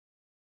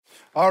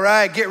All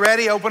right, get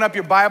ready. Open up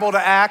your Bible to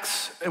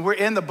Acts. We're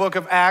in the book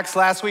of Acts.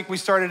 Last week we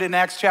started in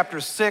Acts chapter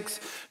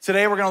 6.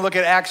 Today we're going to look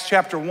at Acts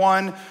chapter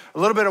 1, a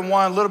little bit of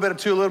 1, a little bit of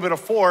 2, a little bit of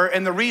 4.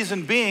 And the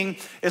reason being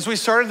is we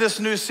started this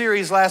new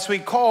series last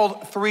week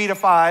called 3 to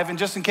 5. And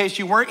just in case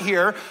you weren't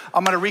here,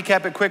 I'm going to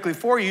recap it quickly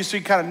for you so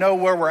you kind of know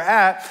where we're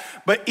at.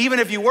 But even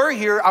if you were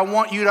here, I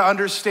want you to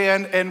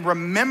understand and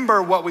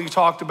remember what we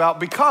talked about,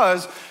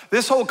 because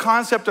this whole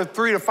concept of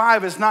 3 to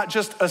 5 is not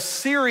just a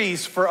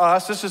series for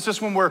us. This is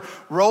just when we're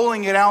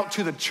rolling it out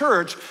to the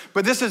church,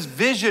 but this is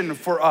vision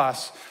for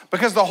us.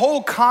 Because the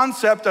whole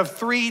concept of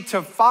 3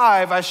 to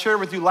 5 I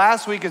shared with you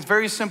last week is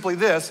very simply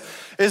this,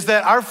 is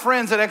that our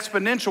friends at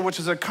Exponential, which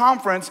is a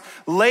conference,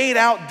 laid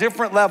out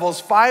different levels,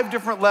 5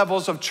 different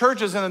levels of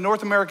churches in the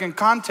North American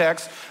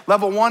context.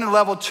 Level 1 and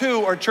level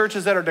 2 are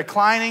churches that are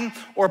declining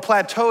or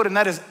plateaued, and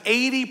that is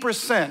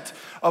 80%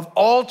 of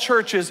all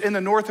churches in the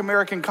North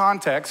American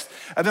context.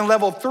 And then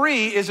level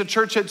 3 is a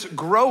church that's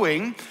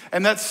growing,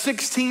 and that's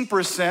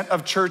 16%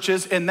 of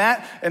churches in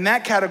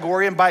that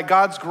category. And by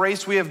God's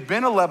grace, we have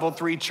been a level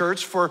 3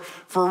 church for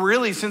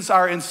really since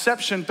our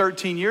inception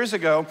 13 years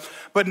ago.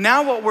 But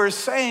now what we're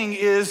saying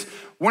is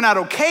we're not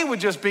okay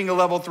with just being a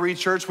level 3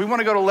 church. We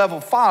want to go to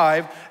level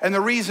 5. And the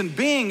reason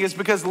being is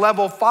because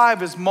level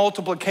 5 is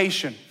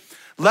multiplication.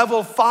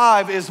 Level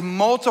 5 is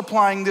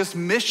multiplying this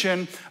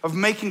mission of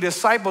making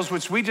disciples,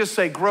 which we just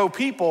say grow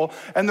people.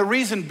 And the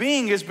reason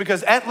being is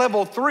because at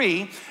level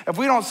 3, if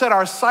we don't set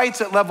our sights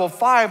at level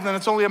 5, then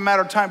it's only a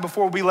matter of time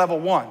before we level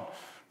 1.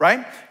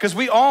 Right? Because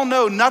we all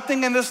know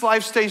nothing in this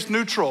life stays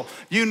neutral.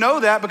 You know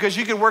that because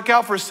you can work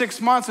out for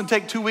 6 months and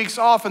take 2 weeks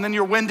off, and then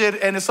you're winded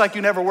and it's like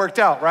you never worked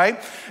out, right?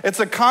 It's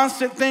a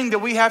constant thing that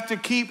we have to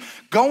keep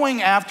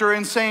going after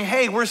and saying,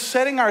 hey, we're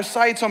setting our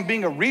sights on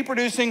being a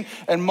reproducing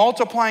and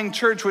multiplying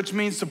church, which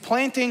means to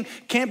planting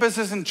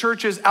campuses and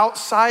churches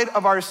outside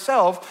of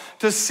ourselves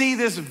to see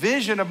this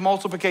vision of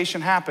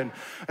multiplication happen.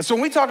 And so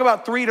when we talk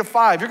about 3 to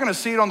 5, you're gonna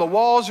see it on the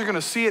walls, you're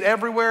gonna see it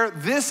everywhere.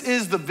 This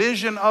is the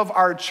vision of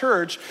our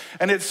church,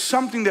 and it's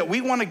something that we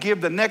wanna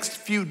give the next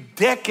few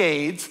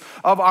decades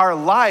of our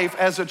life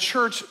as a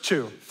church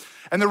to.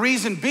 And the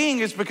reason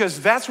being is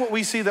because that's what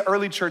we see the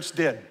early church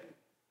did.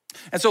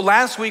 And so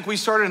last week we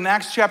started in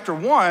Acts chapter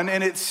 1,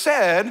 and it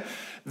said,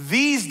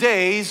 these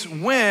days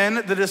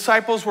when the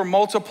disciples were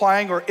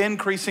multiplying or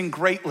increasing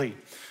greatly.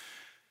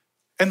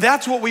 And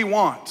that's what we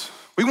want.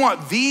 We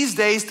want these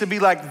days to be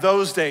like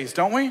those days,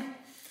 don't we?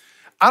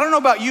 I don't know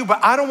about you,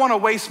 but I don't want to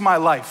waste my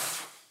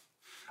life.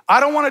 I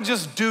don't want to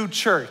just do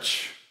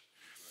church.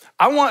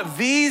 I want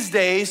these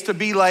days to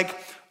be like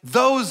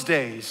those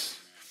days.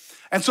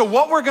 And so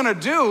what we're gonna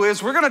do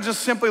is we're gonna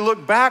just simply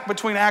look back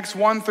between Acts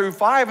 1 through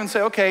 5 and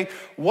say, okay,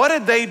 what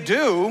did they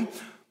do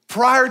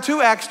prior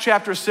to Acts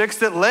chapter 6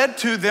 that led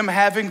to them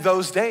having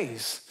those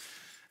days?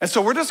 And so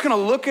we're just gonna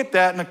look at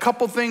that and a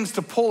couple things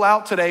to pull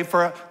out today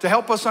to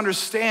help us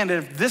understand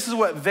if this is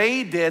what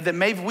they did, that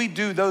maybe we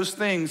do those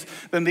things,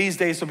 then these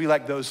days will be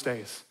like those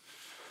days.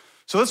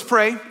 So let's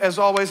pray, as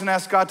always, and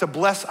ask God to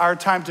bless our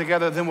time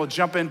together, then we'll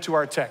jump into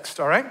our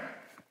text, all right?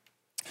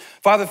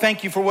 Father,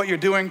 thank you for what you're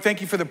doing.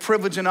 Thank you for the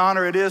privilege and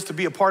honor it is to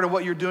be a part of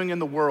what you're doing in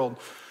the world.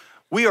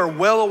 We are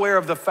well aware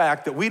of the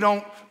fact that we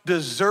don't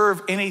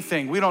deserve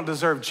anything. We don't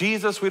deserve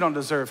Jesus. We don't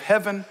deserve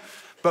heaven.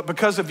 But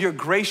because of your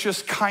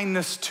gracious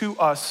kindness to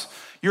us,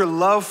 your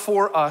love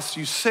for us,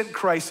 you sent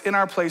Christ in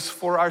our place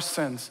for our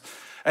sins.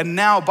 And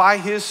now by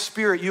his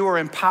Spirit, you are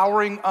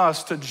empowering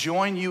us to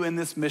join you in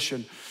this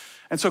mission.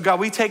 And so God,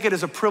 we take it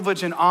as a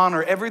privilege and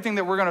honor. Everything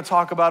that we're gonna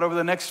talk about over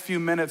the next few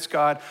minutes,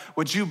 God,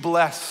 would you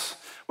bless?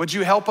 Would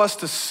you help us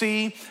to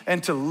see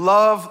and to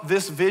love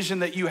this vision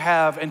that you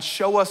have and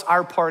show us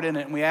our part in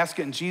it? And we ask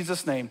it in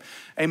Jesus' name,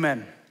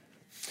 amen.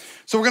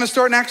 So we're gonna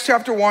start in Acts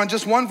chapter 1,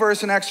 just one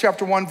verse in Acts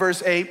chapter 1,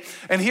 verse 8.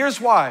 And here's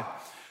why.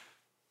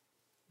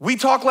 We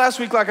talked last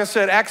week, like I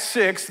said, Acts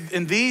 6,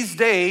 in these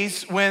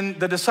days when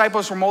the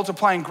disciples were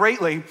multiplying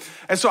greatly.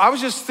 And so I was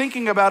just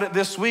thinking about it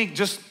this week,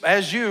 just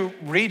as you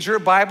read your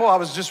Bible, I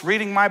was just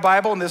reading my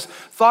Bible, and this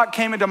thought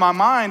came into my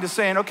mind is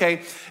saying,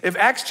 okay, if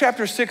Acts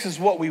chapter 6 is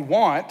what we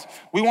want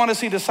to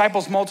see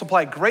disciples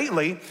multiply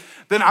greatly,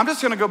 then I'm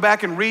just gonna go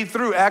back and read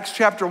through Acts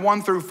chapter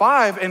 1 through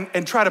 5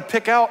 and try to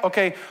pick out,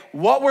 okay,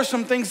 what were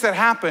some things that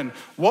happened?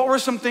 What were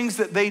some things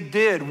that they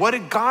did? What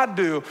did God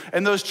do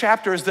in those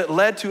chapters that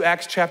led to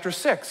Acts chapter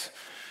 6?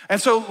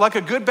 And so like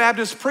a good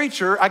Baptist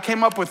preacher, I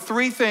came up with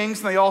 3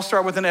 things, and they all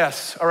start with an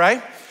S, all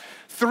right?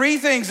 3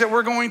 things that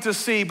we're going to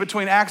see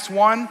between Acts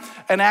 1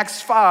 and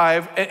Acts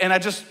 5. And I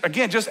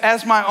just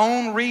as my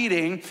own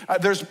reading,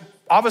 there's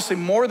obviously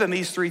more than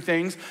these 3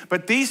 things,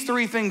 but these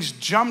 3 things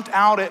jumped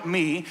out at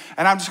me,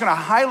 and I'm just gonna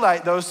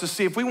highlight those to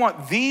see if we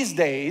want these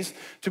days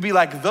to be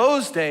like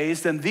those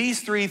days, then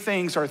these 3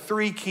 things are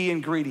 3 key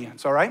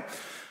ingredients, all right?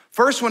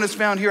 First one is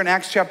found here in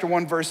Acts chapter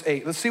 1, verse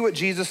 8. Let's see what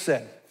Jesus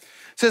said.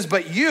 It says,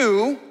 but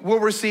you will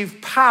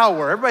receive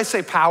power. Everybody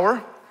say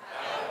power.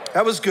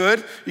 That was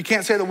good. You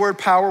can't say the word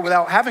power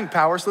without having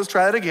power, so let's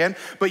try that again.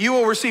 But you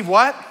will receive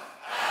what?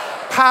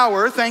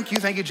 Power, thank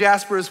you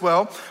Jasper as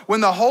well,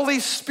 when the Holy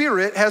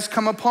Spirit has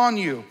come upon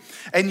you.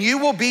 and you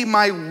will be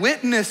my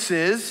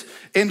witnesses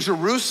in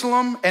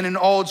Jerusalem and in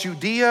all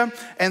Judea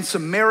and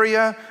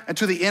Samaria and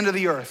to the end of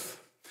the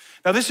earth.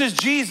 Now, this is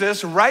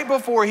Jesus right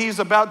before he's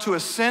about to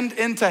ascend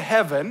into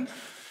heaven,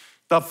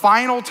 the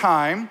final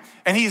time,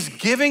 and he's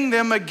giving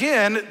them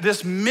again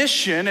this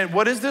mission. And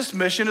what is this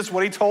mission? It's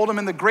what he told them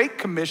in the Great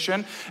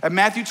Commission at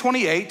Matthew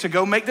 28, to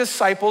go make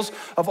disciples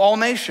of all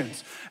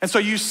nations. And so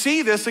you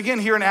see this again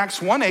here in Acts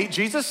 1:8.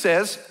 Jesus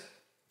says,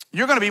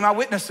 you're gonna be my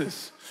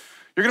witnesses.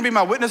 You're gonna be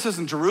my witnesses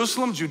in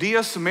Jerusalem,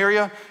 Judea,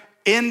 Samaria,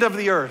 end of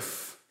the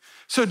earth.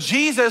 So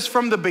Jesus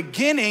from the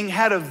beginning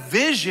had a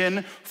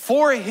vision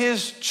for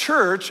his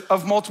church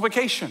of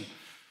multiplication.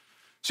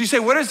 So you say,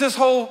 where does this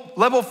whole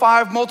level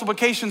 5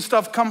 multiplication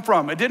stuff come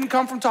from? It didn't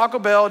come from Taco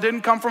Bell. It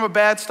didn't come from a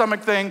bad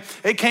stomach thing.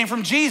 It came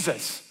from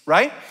Jesus,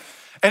 right?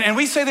 And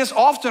we say this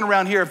often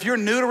around here. If you're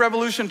new to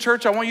Revolution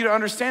Church, I want you to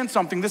understand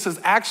something. This is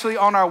actually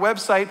on our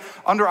website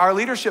under our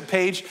leadership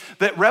page,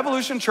 that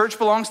Revolution Church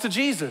belongs to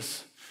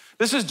Jesus.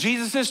 This is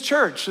Jesus's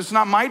church. It's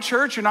not my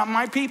church. You're not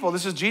my people.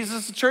 This is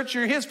Jesus' church.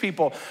 You're his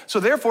people. So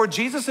therefore,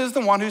 Jesus is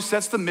the one who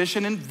sets the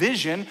mission and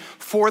vision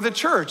for the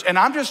church. And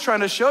I'm just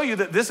trying to show you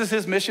that this is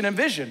his mission and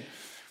vision.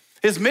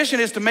 His mission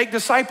is to make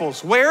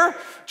disciples. Where?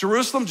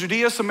 Jerusalem,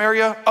 Judea,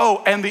 Samaria,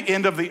 and the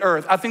end of the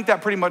earth. I think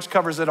that pretty much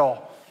covers it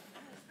all.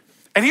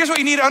 And here's what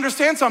you need to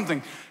understand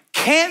something.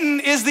 Canton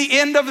is the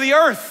end of the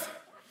earth.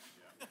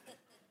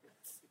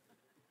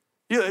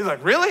 You're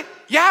like, really?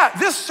 Yeah,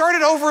 this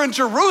started over in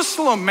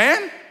Jerusalem,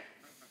 man.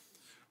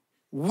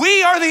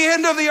 We are the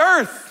end of the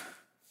earth.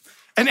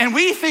 And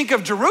we think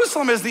of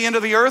Jerusalem as the end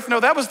of the earth. No,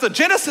 that was the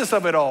genesis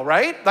of it all,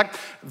 right? Like,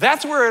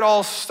 that's where it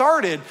all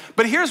started.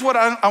 But here's what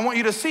I want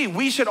you to see.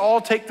 We should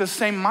all take the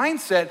same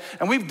mindset,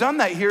 and we've done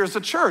that here as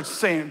a church,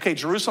 saying, okay,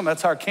 Jerusalem,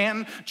 that's our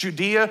Canton.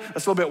 Judea,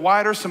 that's a little bit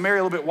wider.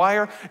 Samaria, a little bit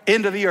wider.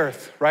 End of the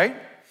earth, right?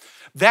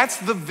 That's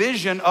the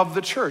vision of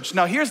the church.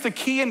 Now, here's the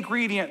key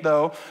ingredient,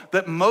 though,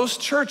 that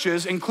most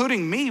churches,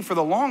 including me for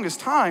the longest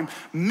time,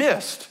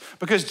 missed.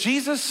 Because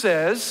Jesus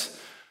says,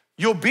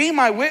 you'll be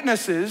my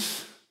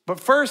witnesses. But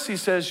first, he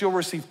says, you'll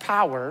receive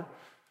power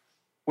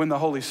when the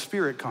Holy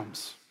Spirit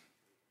comes.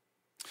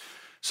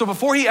 So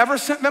before he ever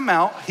sent them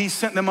out, he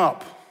sent them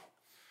up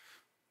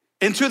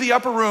into the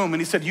upper room,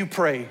 and he said, you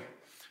pray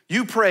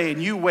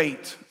and you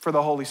wait for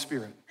the Holy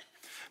Spirit.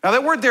 Now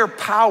that word there,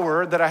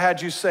 power, that I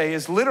had you say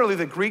is literally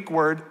the Greek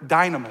word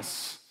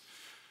dynamis.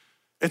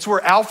 It's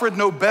where Alfred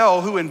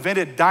Nobel, who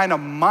invented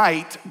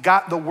dynamite,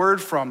 got the word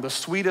from, the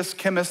Swedish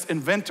chemist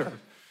inventor.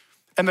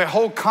 And the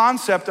whole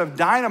concept of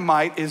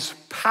dynamite is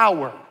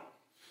power.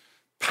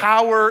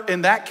 Power,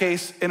 in that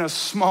case, in a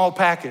small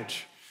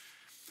package.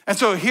 And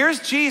so here's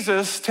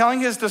Jesus telling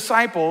his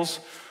disciples,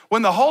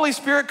 when the Holy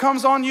Spirit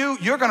comes on you,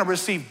 you're gonna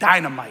receive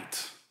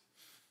dynamite.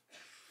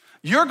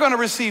 You're gonna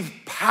receive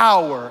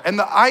power. And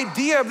the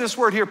idea of this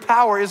word here,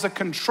 power, is a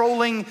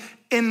controlling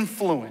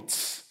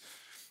influence.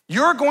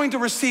 You're going to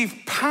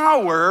receive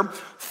power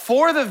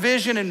for the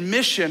vision and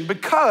mission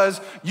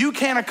because you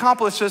can't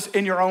accomplish this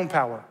in your own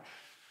power.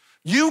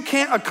 You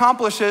can't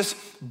accomplish this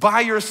by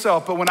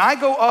yourself. But when I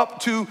go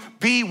up to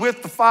be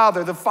with the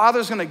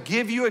Father's gonna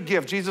give you a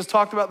gift. Jesus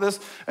talked about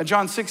this in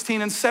John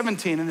 16 and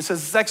 17. And it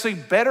says, it's actually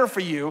better for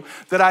you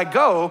that I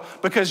go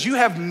because you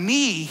have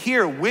me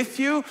here with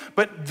you,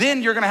 but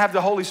then you're gonna have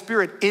the Holy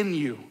Spirit in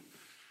you.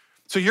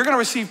 So you're gonna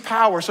receive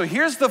power. So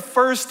here's the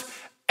first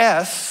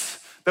S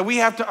that we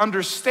have to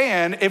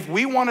understand if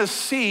we want to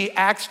see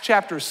Acts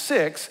chapter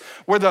 6,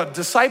 where the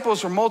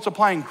disciples are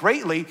multiplying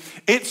greatly.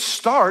 It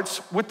starts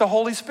with the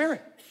Holy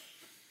Spirit.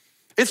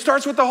 It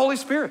starts with the Holy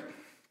Spirit.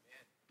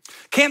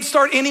 Can't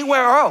start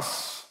anywhere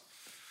else,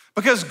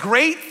 because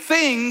great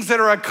things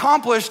that are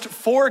accomplished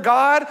for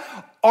God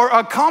are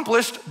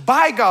accomplished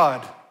by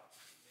God.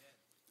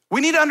 We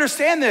need to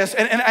understand this.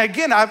 And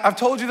again, I've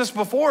told you this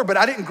before, but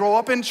I didn't grow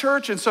up in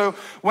church. And so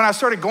when I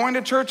started going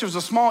to church, it was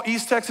a small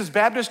East Texas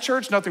Baptist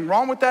church. Nothing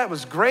wrong with that. It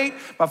was great.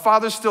 My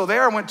father's still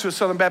there. I went to a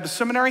Southern Baptist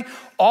seminary.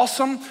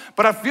 Awesome.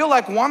 But I feel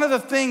like one of the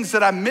things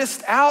that I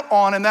missed out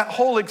on in that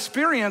whole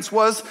experience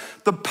was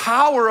the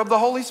power of the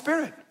Holy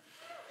Spirit.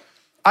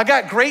 I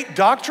got great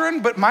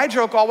doctrine, but my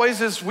joke always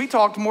is we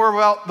talked more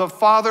about the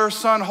Father,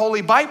 Son,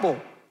 Holy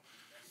Bible.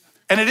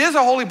 And it is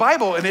a holy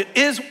Bible, and it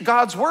is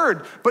God's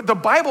word, but the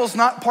Bible's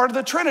not part of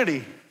the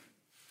Trinity.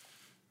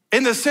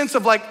 In the sense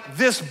of like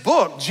this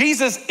book,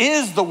 Jesus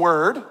is the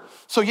word.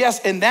 So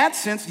yes, in that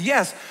sense,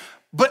 yes.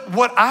 But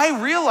what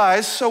I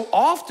realized so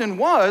often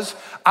was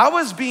I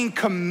was being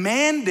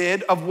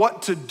commanded of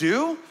what to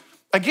do.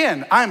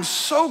 Again, I'm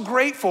so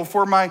grateful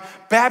for my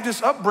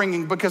Baptist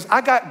upbringing because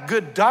I got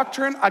good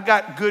doctrine, I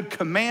got good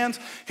commands.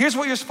 Here's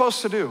what you're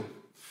supposed to do.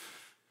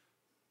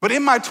 But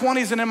in my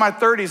 20s and in my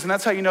 30s, and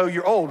that's how you know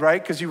you're old,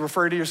 right? Because you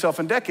refer to yourself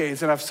in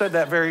decades, and I've said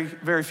that very,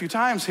 very few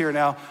times here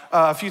now,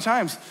 a few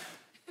times.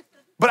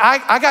 But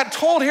I got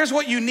told, here's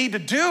what you need to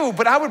do,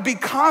 but I would be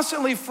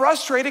constantly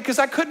frustrated because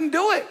I couldn't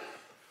do it.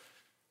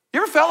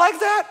 You ever felt like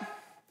that?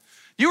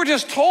 You were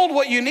just told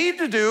what you need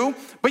to do,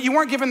 but you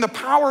weren't given the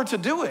power to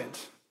do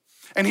it.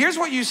 And here's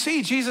what you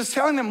see, Jesus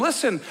telling them,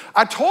 listen,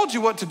 I told you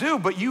what to do,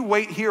 but you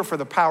wait here for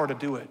the power to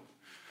do it.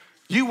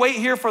 You wait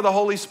here for the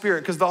Holy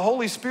Spirit, because the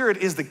Holy Spirit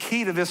is the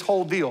key to this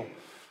whole deal.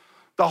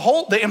 The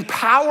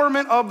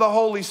empowerment of the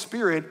Holy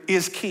Spirit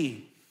is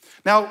key.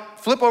 Now,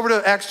 flip over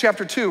to Acts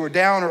chapter 2, or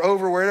down or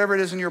over, wherever it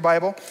is in your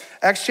Bible.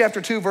 Acts chapter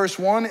 2, verse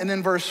 1, and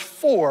then verse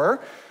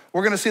 4.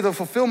 We're gonna see the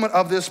fulfillment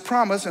of this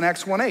promise in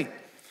Acts 1:8.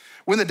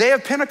 When the day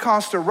of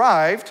Pentecost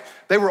arrived,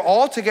 they were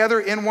all together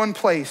in one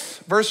place.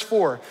 Verse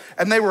 4,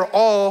 and they were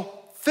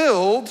all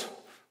filled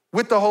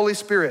with the Holy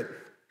Spirit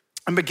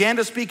and began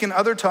to speak in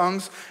other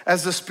tongues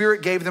as the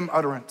Spirit gave them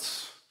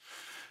utterance.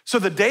 So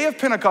the day of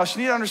Pentecost,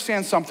 you need to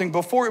understand something.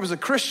 Before it was a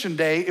Christian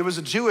day, it was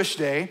a Jewish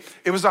day,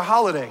 it was a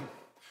holiday.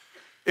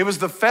 It was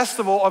the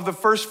festival of the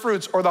first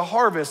fruits, or the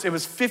harvest. It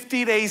was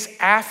 50 days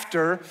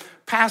after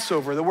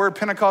Passover. The word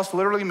Pentecost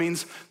literally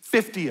means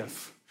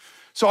 50th.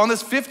 So on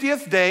this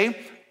 50th day,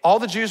 all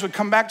the Jews would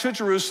come back to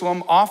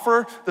Jerusalem,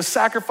 offer the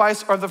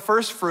sacrifice of the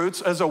first fruits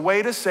as a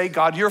way to say,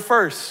 God, you're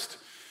first.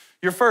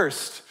 You're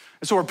first.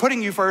 And so we're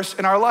putting you first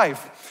in our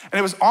life. And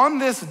it was on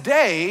this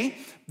day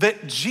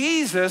that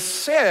Jesus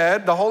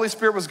said the Holy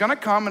Spirit was gonna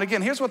come. And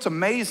again, here's what's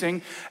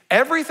amazing.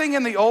 Everything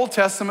in the Old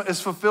Testament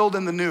is fulfilled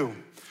in the New.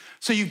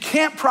 So you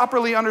can't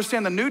properly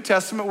understand the New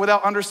Testament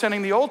without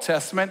understanding the Old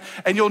Testament,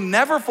 and you'll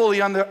never fully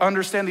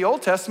understand the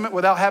Old Testament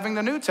without having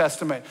the New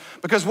Testament,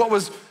 because what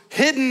was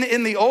hidden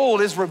in the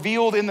Old is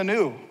revealed in the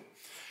New.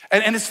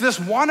 And it's this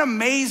one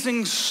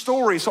amazing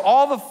story. So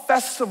all the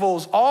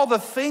festivals, all the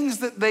things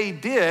that they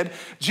did,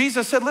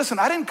 Jesus said, listen,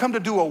 I didn't come to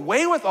do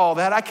away with all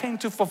that, I came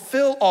to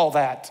fulfill all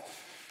that.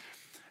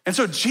 And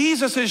so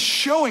Jesus is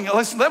showing,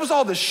 listen, that was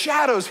all the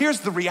shadows, here's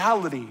the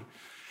reality.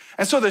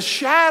 And so the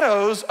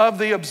shadows of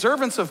the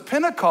observance of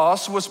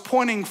Pentecost was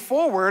pointing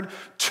forward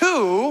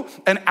to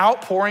an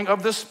outpouring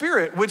of the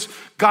Spirit, which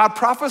God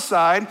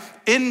prophesied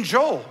in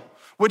Joel,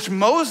 which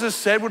Moses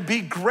said would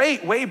be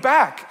great way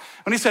back.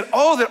 When he said,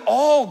 oh, that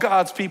all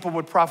God's people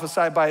would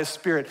prophesy by his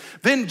Spirit.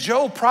 Then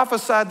Joel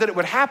prophesied that it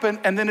would happen,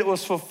 and then it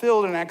was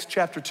fulfilled in Acts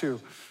chapter 2.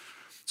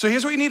 So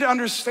here's what you need to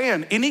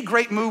understand. Any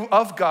great move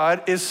of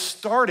God is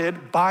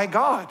started by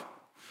God.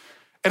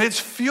 And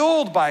it's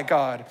fueled by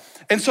God.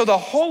 And so the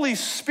Holy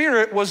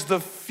Spirit was the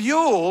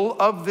fuel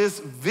of this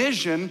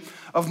vision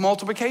of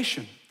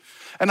multiplication.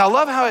 And I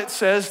love how it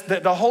says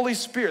that the Holy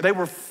Spirit, they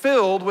were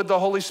filled with the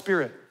Holy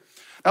Spirit.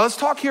 Now let's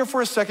talk here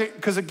for a second,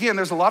 because again,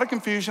 there's a lot of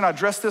confusion. I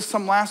addressed this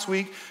some last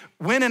week.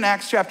 When in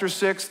Acts chapter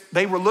 6,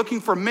 they were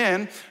looking for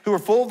men who were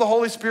full of the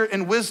Holy Spirit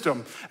and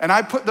wisdom. And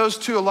I put those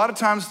two, a lot of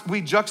times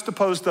we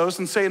juxtapose those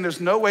and saying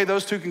there's no way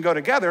those two can go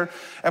together.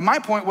 And my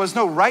point was,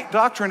 no, right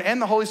doctrine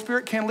and the Holy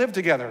Spirit can live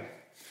together.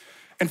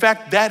 In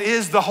fact, that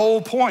is the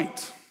whole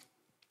point.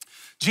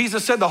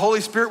 Jesus said the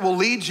Holy Spirit will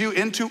lead you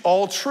into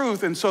all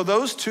truth. And so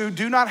those two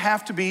do not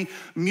have to be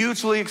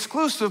mutually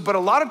exclusive, but a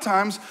lot of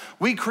times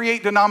we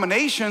create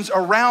denominations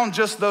around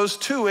just those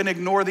two and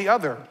ignore the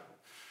other.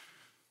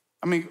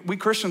 I mean, we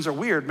Christians are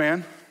weird,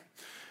 man.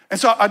 And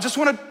so I just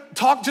want to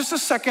talk just a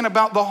second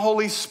about the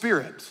Holy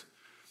Spirit.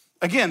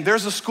 Again,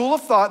 there's a school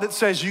of thought that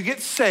says you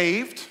get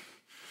saved,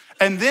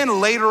 and then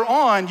later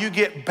on you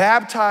get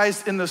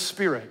baptized in the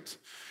Spirit.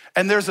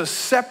 And there's a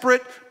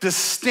separate,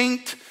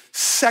 distinct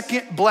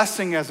second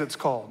blessing, as it's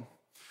called.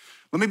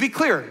 Let me be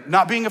clear,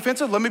 not being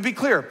offensive, let me be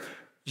clear.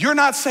 You're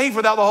not saved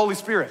without the Holy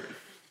Spirit.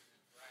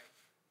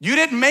 You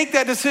didn't make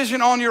that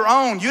decision on your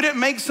own. You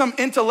didn't make some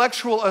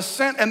intellectual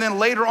assent and then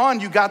later on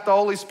you got the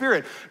Holy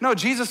Spirit. No,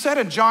 Jesus said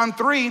in John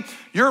 3,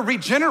 you're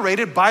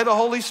regenerated by the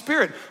Holy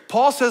Spirit.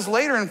 Paul says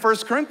later in 1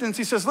 Corinthians,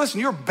 he says,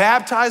 listen, you're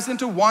baptized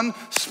into one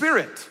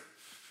Spirit,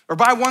 or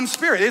by one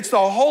Spirit. It's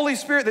the Holy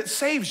Spirit that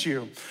saves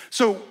you.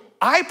 So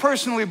I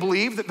personally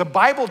believe that the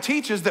Bible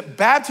teaches that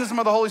baptism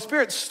of the Holy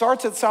Spirit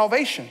starts at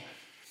salvation.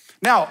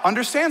 Now,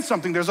 understand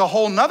something. There's a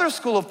whole nother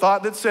school of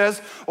thought that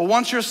says, well,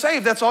 once you're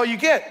saved, that's all you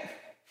get.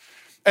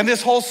 And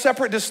this whole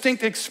separate,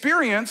 distinct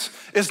experience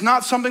is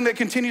not something that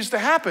continues to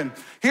happen.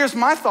 Here's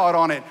my thought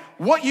on it.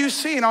 What you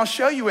see, and I'll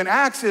show you in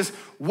Acts, is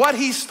what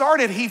he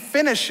started, he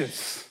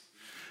finishes.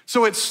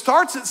 So it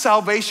starts at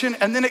salvation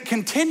and then it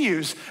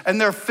continues, and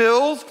they're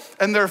filled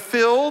and they're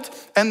filled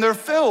and they're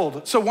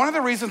filled. So one of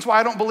the reasons why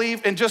I don't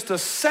believe in just a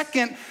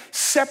second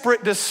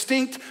separate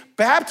distinct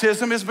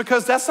baptism is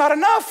because that's not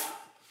enough.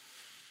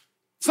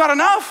 It's not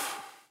enough.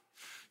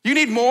 You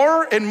need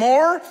more and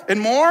more and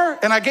more.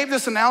 And I gave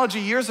this analogy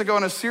years ago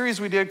in a series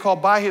we did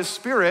called By His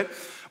Spirit,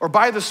 or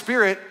By the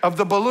Spirit of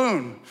the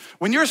balloon.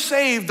 When you're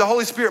saved, the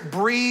Holy Spirit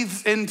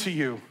breathes into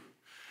you.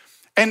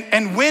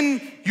 And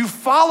when you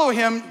follow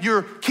him,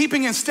 you're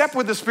keeping in step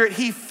with the Spirit,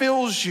 he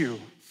fills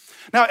you.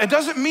 Now, it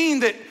doesn't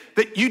mean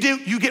that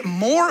you get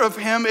more of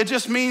him. It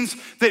just means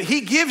that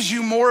he gives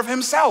you more of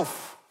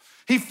himself.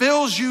 He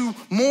fills you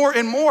more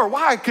and more.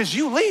 Why? Because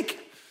you leak.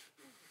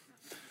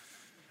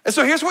 And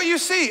so here's what you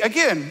see.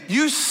 Again,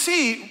 you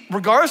see,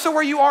 regardless of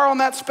where you are on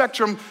that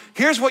spectrum,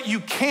 here's what you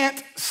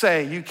can't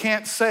say. You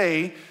can't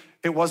say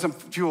it wasn't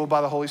fueled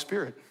by the Holy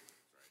Spirit.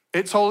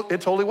 It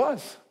totally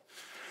was.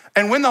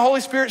 And when the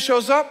Holy Spirit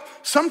shows up,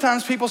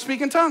 sometimes people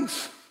speak in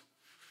tongues.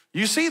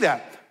 You see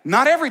that.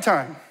 Not every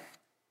time.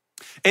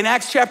 In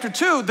Acts chapter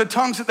 2, the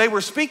tongues that they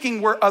were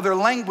speaking were other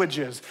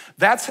languages.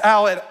 That's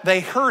how they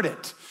heard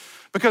it.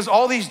 Because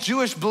all these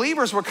Jewish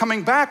believers were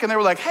coming back and they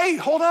were like, hey,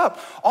 hold up.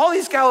 All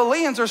these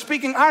Galileans are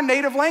speaking our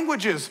native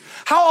languages.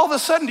 How all of a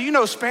sudden do you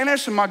know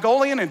Spanish and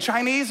Mongolian and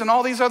Chinese and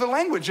all these other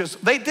languages?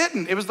 They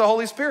didn't. It was the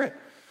Holy Spirit.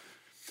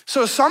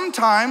 So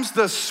sometimes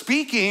the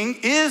speaking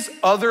is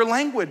other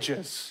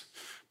languages.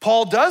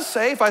 Paul does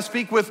say, if I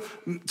speak with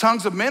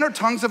tongues of men or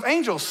tongues of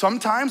angels,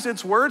 sometimes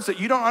it's words that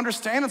you don't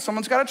understand and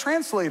someone's got to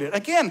translate it.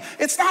 Again,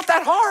 it's not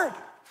that hard.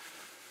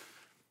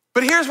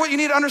 But here's what you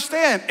need to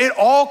understand. It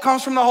all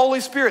comes from the Holy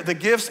Spirit, the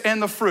gifts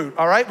and the fruit.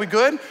 All right, we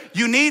good?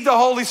 You need the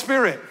Holy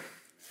Spirit.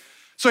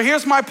 So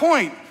here's my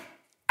point.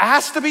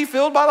 Ask to be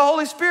filled by the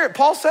Holy Spirit.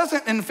 Paul says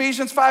it in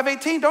Ephesians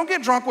 5:18, don't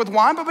get drunk with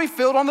wine, but be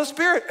filled on the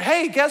Spirit.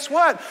 Hey, guess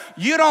what?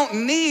 You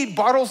don't need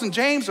Bartles and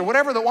James or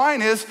whatever the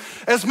wine is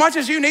as much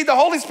as you need the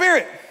Holy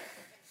Spirit.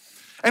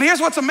 And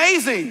here's what's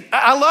amazing.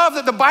 I love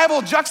that the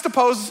Bible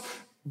juxtaposes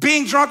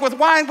being drunk with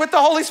wine with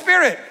the Holy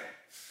Spirit.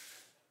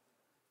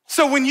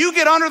 So when you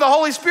get under the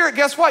Holy Spirit,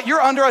 guess what? You're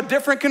under a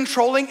different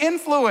controlling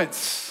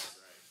influence.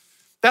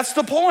 That's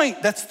the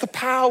point. That's the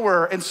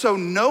power. And so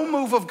no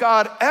move of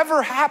God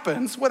ever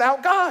happens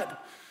without God.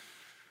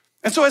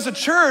 And so as a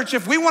church,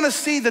 if we want to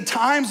see the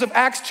times of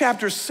Acts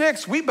chapter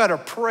 6, we better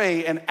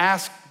pray and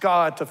ask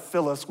God to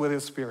fill us with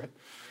his Spirit.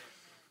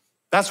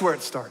 That's where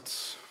it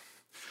starts.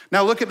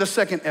 Now look at the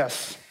second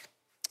S.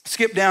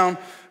 Skip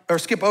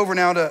over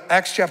now to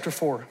Acts chapter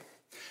 4.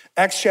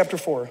 Acts chapter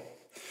 4,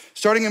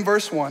 starting in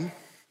verse 1.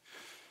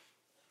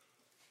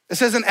 It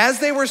says, and as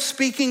they were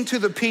speaking to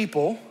the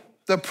people,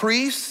 the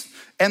priests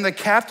and the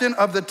captain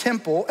of the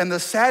temple and the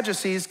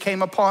Sadducees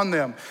came upon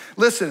them.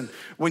 Listen,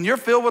 when you're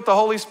filled with the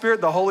Holy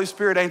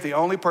Spirit ain't the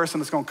only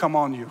person that's gonna come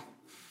on you.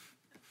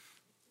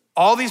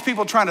 All these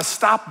people trying to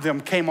stop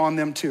them came on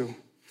them too.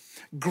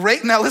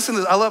 Now listen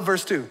to this, I love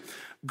verse 2.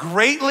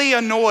 Greatly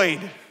annoyed.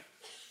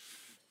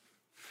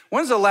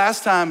 When's the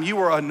last time you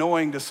were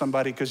annoying to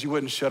somebody because you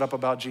wouldn't shut up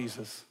about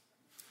Jesus?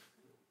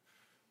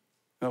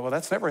 No, well,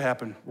 that's never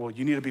happened. Well,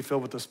 you need to be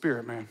filled with the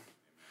Spirit, man.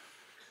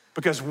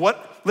 Because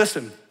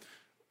listen,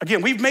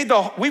 again, we've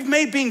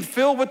made being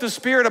filled with the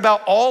Spirit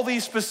about all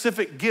these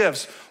specific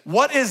gifts.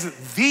 What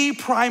is the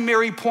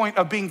primary point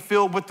of being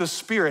filled with the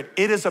Spirit?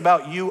 It is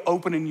about you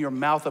opening your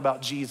mouth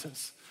about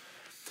Jesus.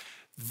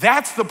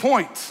 That's the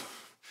point.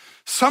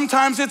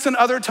 Sometimes it's in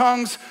other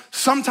tongues,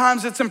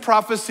 sometimes it's in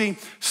prophecy,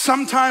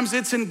 sometimes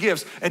it's in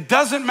gifts. It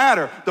doesn't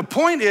matter. The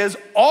point is,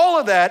 all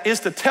of that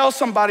is to tell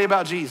somebody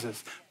about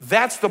Jesus.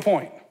 That's the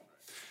point.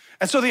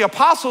 And so the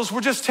apostles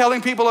were just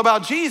telling people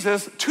about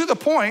Jesus to the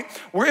point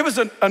where it was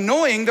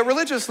annoying the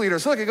religious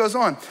leaders. Look, it goes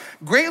on.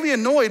 Greatly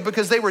annoyed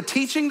because they were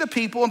teaching the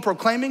people and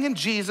proclaiming in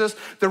Jesus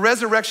the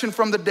resurrection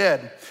from the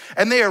dead.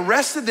 And they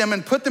arrested them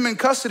and put them in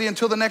custody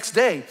until the next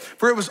day,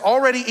 for it was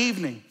already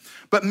evening.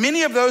 But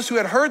many of those who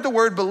had heard the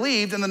word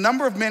believed, and the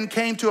number of men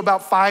came to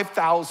about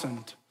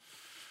 5,000.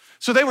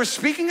 So they were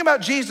speaking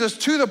about Jesus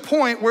to the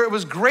point where it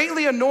was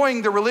greatly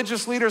annoying the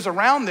religious leaders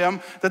around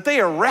them that they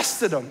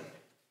arrested him.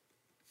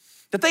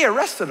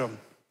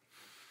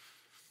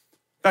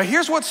 Now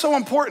here's what's so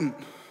important.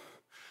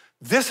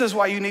 This is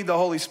why you need the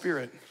Holy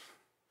Spirit.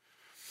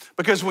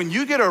 Because when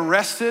you get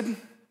arrested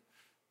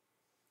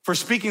for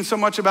speaking so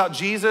much about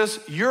Jesus,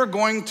 you're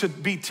going to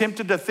be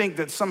tempted to think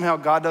that somehow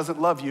God doesn't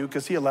love you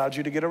because he allowed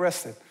you to get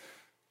arrested.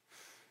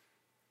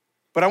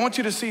 But I want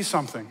you to see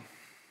something.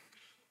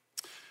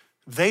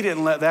 They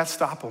didn't let that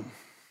stop them.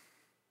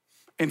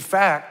 In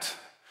fact,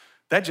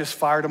 that just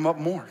fired them up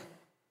more.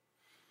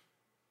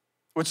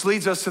 Which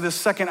leads us to this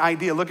second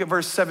idea. Look at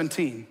verse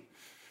 17.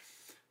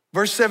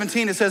 Verse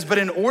 17, it says, but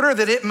in order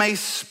that it may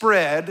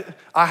spread,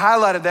 I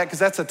highlighted that because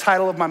that's the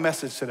title of my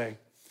message today.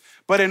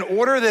 But in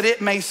order that it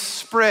may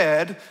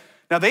spread,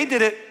 now they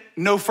did it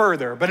no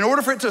further, but in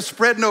order for it to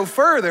spread no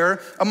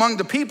further among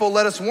the people,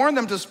 let us warn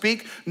them to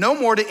speak no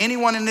more to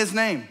anyone in his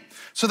name.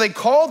 So they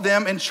called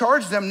them and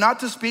charged them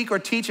not to speak or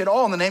teach at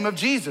all in the name of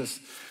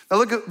Jesus. Now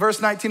look at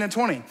verse 19 and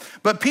 20.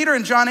 But Peter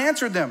and John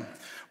answered them,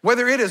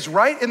 whether it is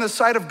right in the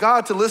sight of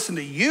God to listen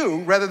to you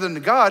rather than to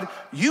God,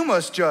 you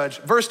must judge.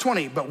 Verse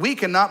 20, but we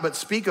cannot but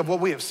speak of what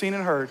we have seen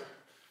and heard.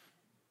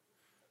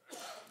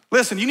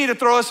 Listen, you need to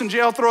throw us in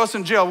jail, throw us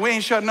in jail. We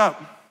ain't shutting up.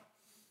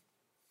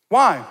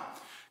 Why?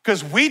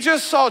 Because we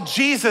just saw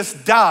Jesus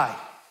die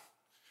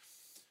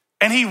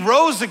and he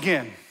rose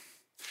again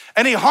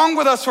and he hung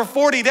with us for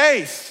 40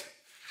 days.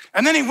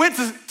 And then he went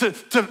to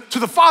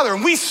the Father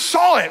and we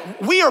saw it.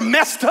 We are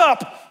messed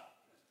up.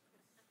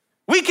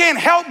 We can't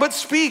help but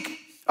speak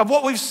of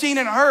what we've seen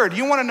and heard.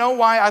 You wanna know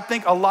why I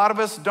think a lot of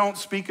us don't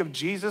speak of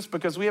Jesus?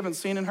 Because we haven't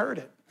seen and heard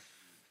it.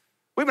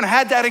 We haven't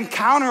had that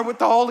encounter with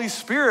the Holy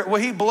Spirit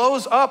where he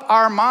blows up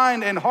our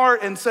mind and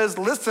heart and says,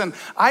 listen,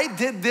 I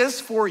did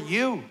this for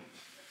you.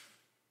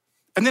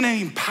 And then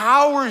he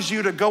empowers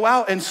you to go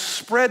out and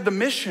spread the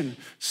mission,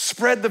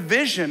 spread the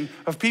vision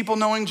of people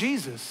knowing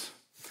Jesus.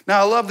 Now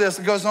I love this,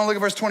 it goes on, look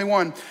at verse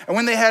 21. And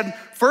when they had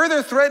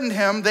further threatened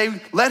him, they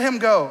let them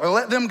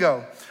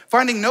go,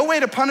 finding no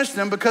way to punish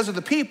them because of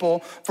the people,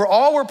 for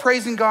all were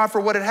praising God for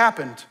what had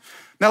happened.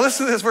 Now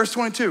listen to this, verse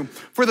 22.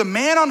 For the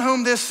man on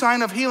whom this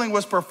sign of healing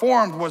was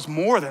performed was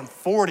more than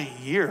 40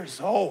 years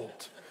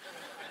old.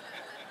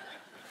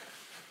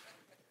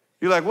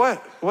 You're like, what?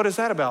 What is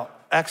that about?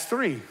 Acts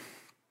 3.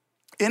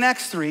 In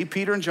Acts 3,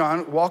 Peter and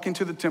John walk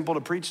into the temple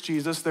to preach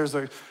Jesus. There's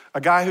a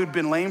guy who'd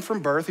been lame from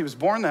birth. He was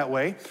born that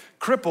way,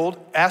 crippled,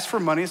 asked for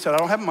money, said, I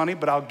don't have money,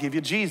 but I'll give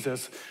you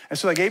Jesus. And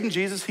so they gave him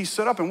Jesus. He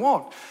stood up and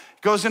walked.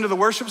 Goes into the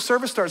worship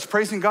service, starts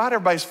praising God.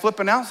 Everybody's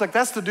flipping out. It's like,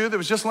 that's the dude that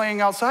was just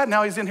laying outside.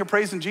 Now he's in here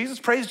praising Jesus.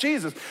 Praise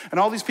Jesus. And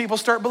all these people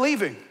start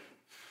believing.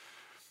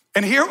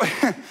 And here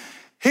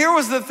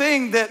was the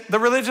thing that the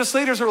religious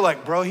leaders were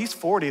like, bro, he's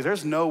 40.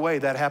 There's no way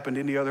that happened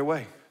any other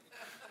way.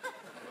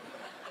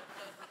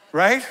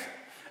 Right?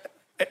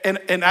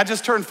 And I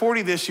just turned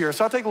 40 this year,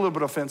 so I'll take a little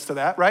bit of offense to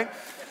that, right?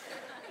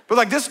 But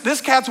like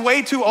this cat's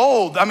way too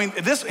old. I mean,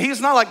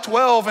 he's not like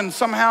 12 and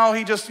somehow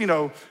he just,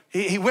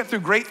 he went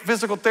through great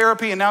physical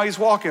therapy and now he's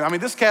walking. I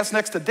mean, this cat's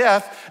next to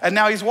death and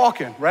now he's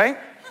walking, right?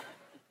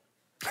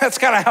 That's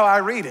kind of how I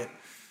read it.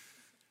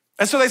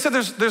 And so they said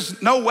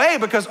there's no way,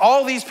 because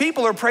all these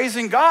people are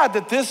praising God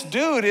that this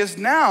dude is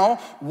now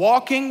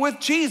walking with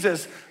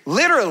Jesus,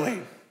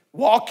 literally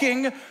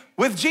walking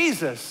with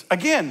Jesus.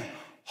 Again,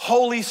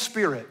 Holy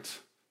Spirit.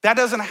 That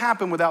doesn't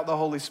happen without the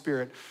Holy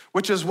Spirit,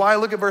 which is why,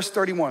 look at verse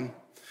 31. It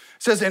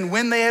says, and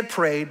when they had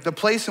prayed, the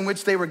place in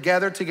which they were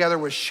gathered together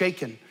was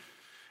shaken,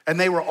 and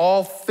they were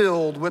all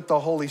filled with the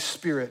Holy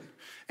Spirit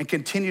and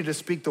continued to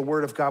speak the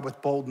word of God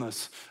with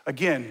boldness.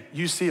 Again,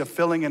 you see a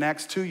filling in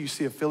Acts 2, you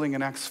see a filling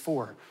in Acts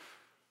 4.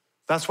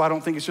 That's why I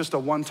don't think it's just a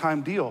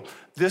one-time deal.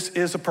 This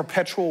is a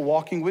perpetual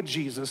walking with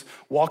Jesus,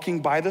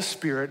 walking by the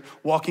Spirit,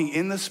 walking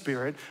in the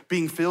Spirit,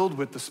 being filled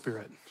with the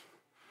Spirit.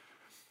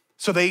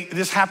 So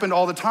this happened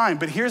all the time.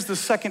 But here's the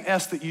second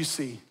S that you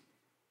see.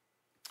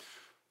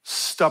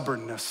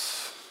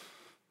 Stubbornness.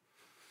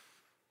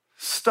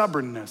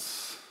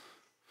 Stubbornness.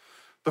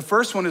 The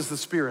first one is the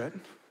Spirit.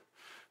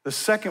 The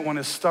second one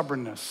is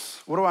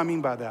stubbornness. What do I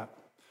mean by that?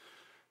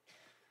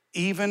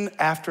 Even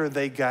after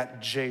they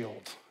got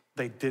jailed,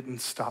 they didn't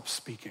stop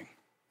speaking.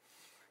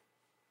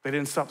 They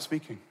didn't stop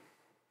speaking.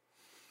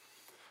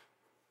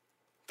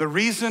 The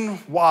reason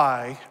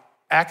why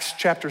Acts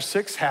chapter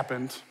 6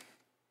 happened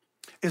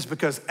is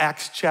because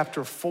Acts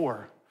chapter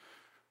 4,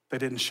 they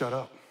didn't shut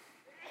up.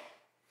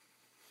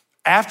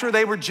 After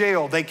they were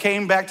jailed, they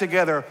came back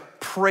together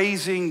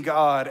praising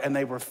God, and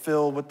they were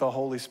filled with the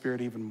Holy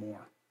Spirit even more.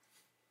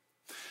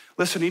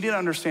 Listen, you need to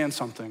understand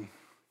something.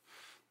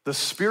 The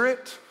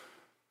Spirit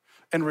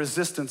and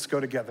resistance go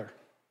together.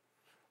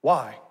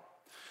 Why?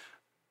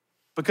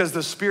 Because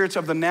the spirits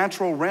of the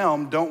natural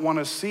realm don't want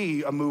to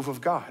see a move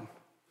of God.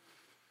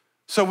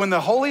 So when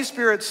the Holy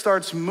Spirit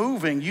starts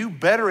moving, you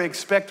better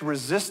expect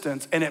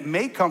resistance, and it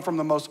may come from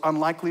the most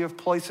unlikely of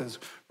places,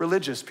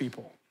 religious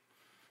people,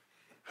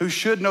 who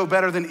should know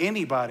better than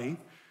anybody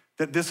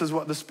that this is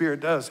what the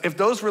Spirit does. If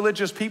those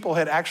religious people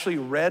had actually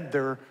read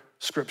their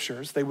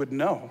scriptures, they would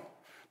know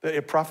that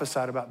it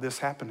prophesied about this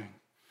happening.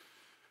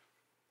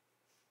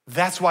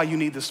 That's why you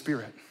need the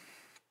Spirit.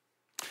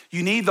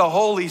 You need the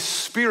Holy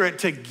Spirit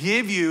to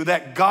give you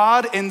that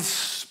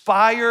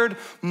God-inspired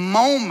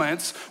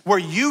moments where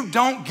you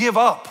don't give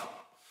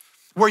up,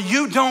 where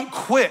you don't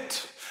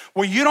quit,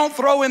 where you don't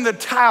throw in the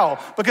towel,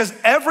 because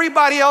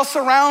everybody else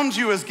around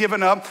you has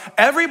given up.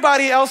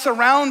 Everybody else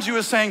around you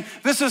is saying,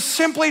 this is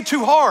simply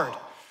too hard.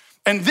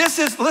 And this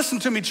is, listen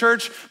to me,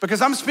 church,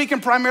 because I'm speaking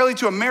primarily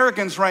to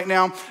Americans right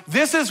now.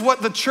 This is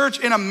what the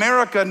church in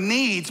America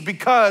needs,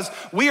 because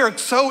we are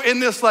so in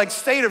this like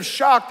state of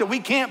shock that we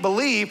can't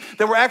believe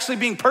that we're actually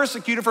being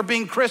persecuted for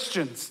being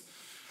Christians.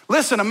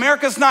 Listen,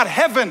 America's not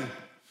heaven.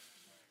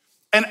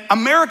 And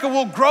America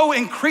will grow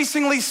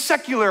increasingly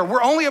secular.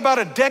 We're only about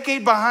a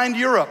decade behind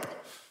Europe.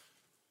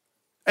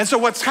 And so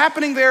what's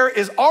happening there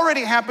is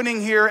already happening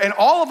here, and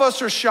all of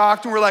us are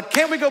shocked, and we're like,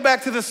 can't we go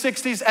back to the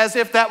 60s as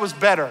if that was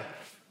better?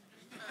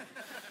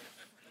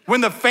 When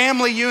the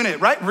family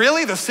unit, right?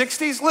 Really, the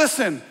 60s?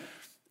 Listen,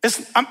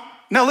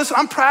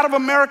 I'm proud of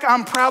America.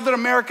 I'm proud that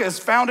America is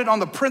founded on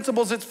the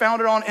principles it's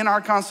founded on in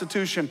our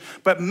Constitution.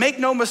 But make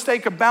no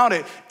mistake about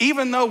it,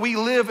 even though we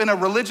live in a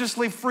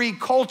religiously free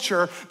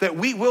culture, that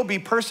we will be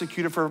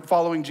persecuted for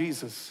following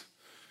Jesus.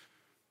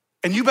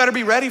 And you better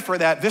be ready for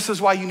that. This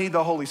is why you need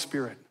the Holy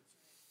Spirit.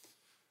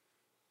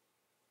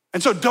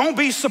 And so don't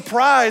be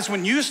surprised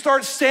when you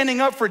start standing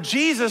up for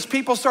Jesus,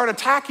 people start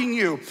attacking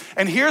you.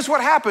 And here's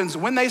what happens.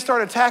 When they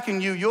start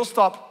attacking you, you'll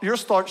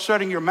start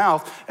shutting your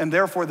mouth, and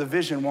therefore the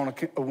vision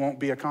won't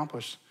be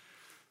accomplished.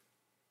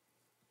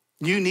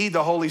 You need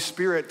the Holy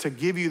Spirit to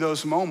give you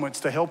those moments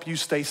to help you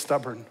stay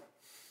stubborn.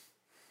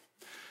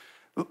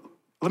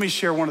 Let me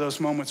share one of those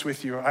moments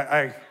with you.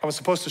 I was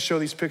supposed to show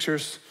these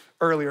pictures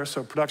earlier,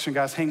 so production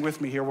guys, hang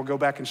with me here. We'll go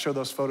back and show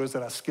those photos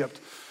that I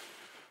skipped.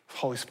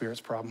 Holy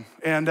Spirit's problem.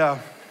 And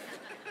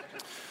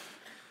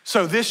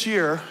so this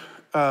year,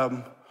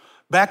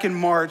 back in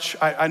March,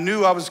 I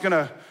knew I was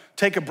gonna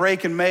take a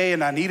break in May,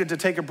 and I needed to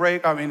take a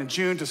break, in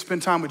June, to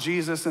spend time with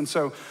Jesus. And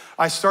so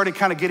I started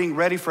kind of getting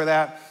ready for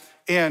that.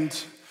 And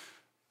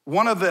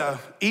One of the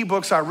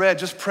ebooks I read,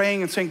 just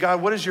praying and saying,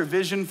 God, what is your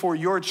vision for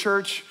your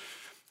church,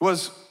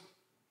 was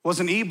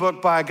an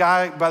ebook by a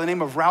guy by the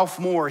name of Ralph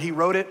Moore. He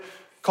wrote it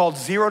called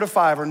 0 to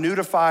 5 or New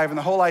to 5. And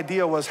the whole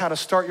idea was how to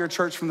start your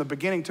church from the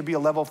beginning to be a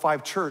level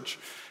 5 church.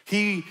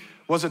 He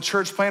was a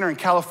church planner in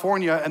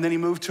California, and then he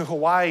moved to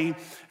Hawaii,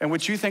 and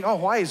which you think, oh,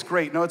 Hawaii is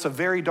great. No, it's a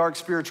very dark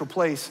spiritual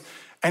place.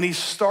 And he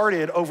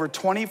started over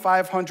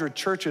 2,500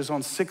 churches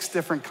on 6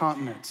 different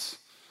continents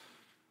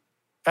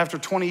after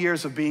 20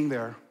 years of being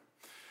there.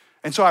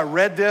 And so I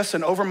read this,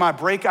 and over my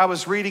break, I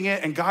was reading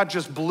it, and God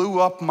just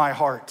blew up my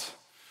heart.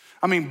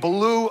 I mean,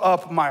 blew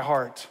up my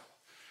heart.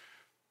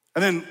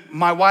 And then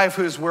my wife,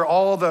 who's where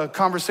all the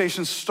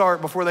conversations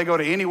start before they go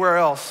to anywhere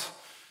else,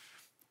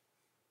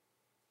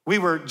 we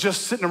were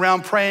just sitting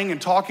around praying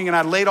and talking, and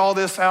I laid all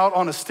this out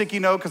on a sticky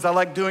note because I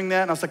like doing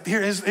that. And I was like,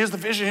 here's the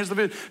vision,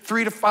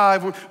 3 to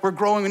 5, we're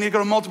growing, we need to go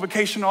to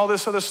multiplication, all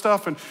this other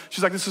stuff. And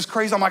she's like, this is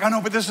crazy. I'm like, I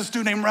know, but there's this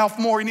dude named Ralph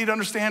Moore. You need to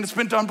understand, it's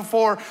been done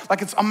before.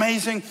 Like, it's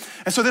amazing.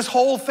 And so this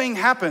whole thing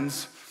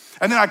happens.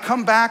 And then I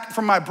come back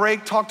from my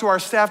break, talk to our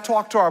staff,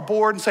 talk to our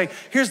board, and say,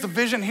 here's the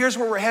vision, here's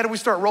where we're headed. We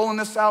start rolling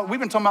this out. We've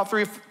been talking about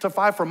 3 to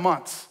 5 for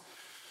months.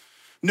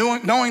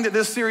 Knowing that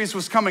this series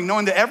was coming,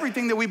 knowing that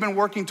everything that we've been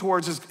working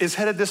towards is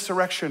headed this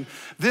direction.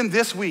 Then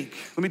this week,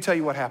 let me tell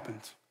you what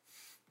happened.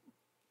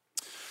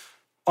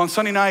 On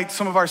Sunday night,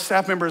 some of our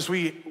staff members,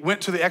 we went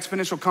to the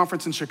Exponential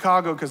Conference in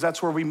Chicago because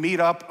that's where we meet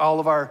up,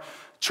 all of our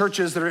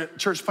churches that are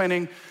church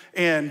planning.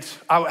 And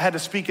I had to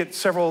speak at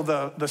several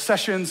of the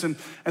sessions. And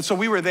so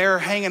we were there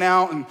hanging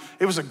out, and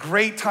it was a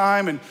great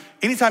time. And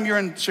anytime you're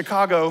in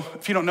Chicago,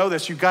 if you don't know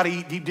this, you gotta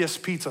eat deep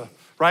dish pizza,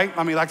 right?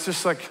 I mean,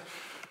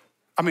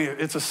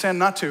 it's a sin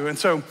not to. And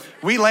so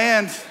we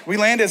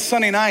landed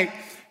Sunday night,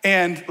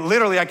 and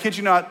literally, I kid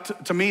you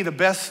not, to me, the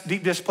best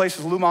deep dish place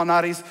is Lou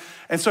Malnati's.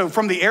 And so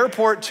from the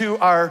airport to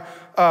our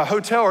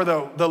hotel, or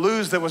the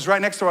Lou's that was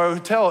right next to our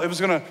hotel,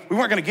 we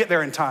weren't gonna get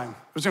there in time.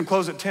 It was gonna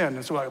close at 10,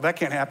 and so like, that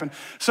can't happen.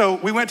 So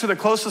we went to the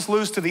closest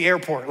Lou's to the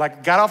airport,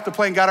 like got off the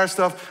plane, got our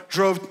stuff,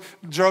 drove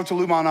to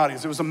Lou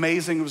Malnati's. It was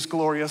amazing, it was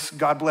glorious,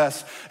 God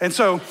bless. And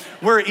so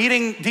we're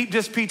eating deep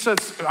dish pizza.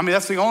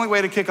 That's the only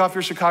way to kick off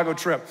your Chicago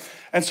trip.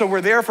 And so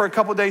we're there for a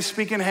couple days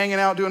speaking, hanging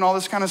out, doing all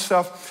this kind of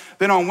stuff.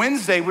 Then on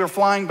Wednesday, we were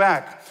flying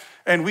back,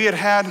 and we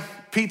had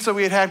pizza,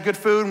 we had good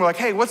food, and we're like,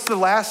 hey, what's the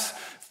last,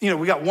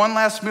 we got one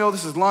last meal,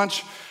 this is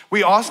lunch.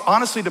 We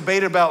honestly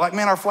debated about, like,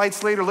 man, our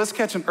flight's later, let's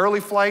catch an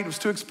early flight. It was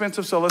too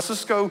expensive, so let's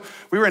just go.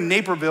 We were in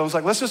Naperville. It was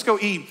like, let's just go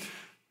eat.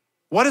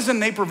 What is in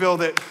Naperville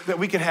that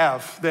we could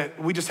have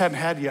that we just hadn't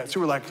had yet?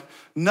 So we're like,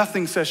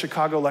 nothing says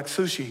Chicago like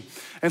sushi.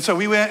 And so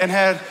we went and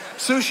had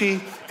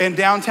sushi in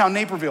downtown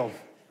Naperville.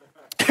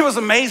 It was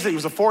amazing. It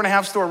was a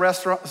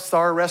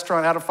 4.5-star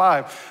restaurant out of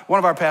 5. One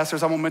of our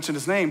pastors, I won't mention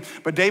his name,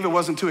 but David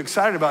wasn't too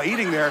excited about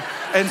eating there.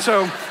 And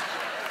so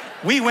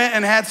we went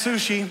and had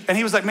sushi, and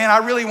he was like, man, I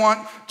really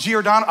want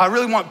Giordano, I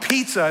really want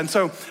pizza. And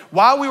so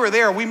while we were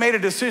there, we made a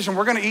decision.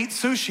 We're gonna eat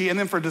sushi, and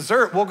then for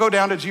dessert, we'll go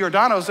down to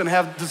Giordano's and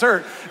have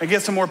dessert and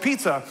get some more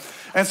pizza.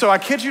 And so I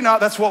kid you not,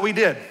 that's what we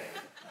did.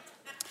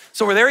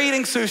 So we're there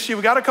eating sushi.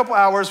 We got a couple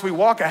hours. We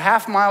walk a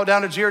half mile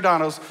down to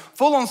Giordano's,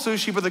 full on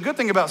sushi. But the good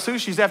thing about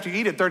sushi is after you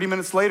eat it, 30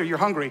 minutes later, you're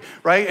hungry,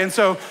 right? And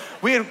so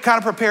we had kind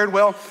of prepared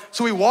well.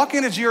 So we walk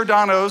into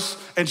Giordano's,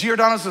 and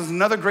Giordano's is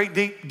another great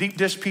deep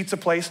dish pizza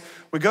place.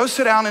 We go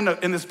sit down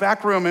in this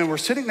back room, and we're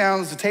sitting down.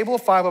 There's a table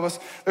of 5 of us.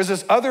 There's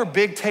this other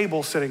big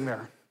table sitting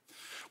there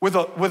with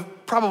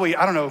probably,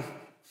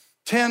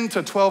 10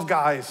 to 12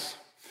 guys.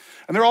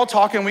 And they're all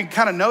talking. We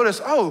kind of notice,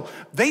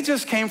 they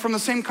just came from the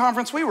same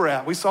conference we were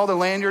at. We saw the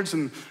lanyards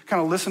and kind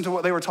of listened to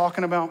what they were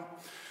talking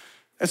about.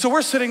 And so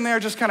we're sitting there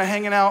just kind of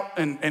hanging out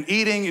and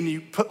eating, and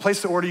you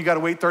place the order, you got to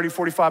wait 30,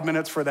 45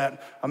 minutes for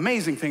that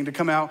amazing thing to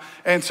come out.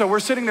 And so we're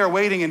sitting there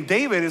waiting, and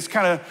David is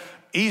kind of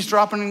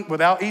eavesdropping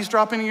without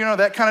eavesdropping,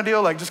 that kind of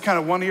deal, like just kind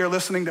of one ear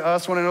listening to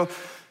us, one ear.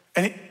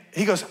 And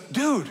he goes,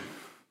 dude,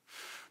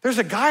 there's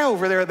a guy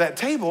over there at that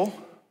table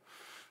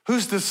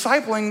who's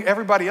discipling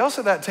everybody else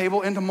at that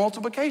table into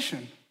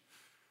multiplication.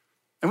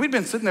 And we'd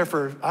been sitting there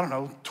for,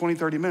 20,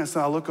 30 minutes.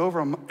 And I look over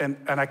him, and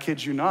I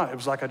kid you not, it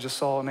was like I just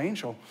saw an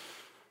angel.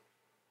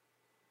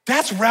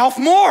 That's Ralph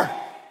Moore.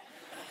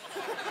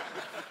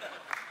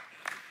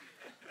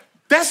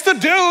 That's the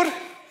dude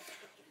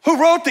who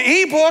wrote the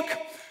ebook,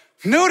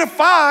 New to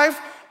 5,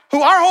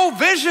 who our whole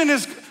vision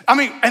is,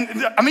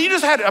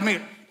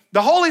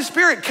 the Holy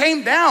Spirit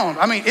came down,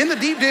 in the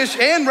deep dish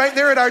and right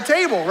there at our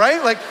table,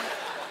 right? Like,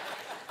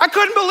 I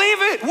couldn't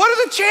believe it. What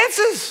are the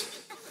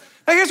chances?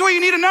 Now, here's what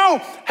you need to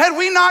know. Had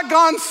we not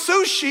gone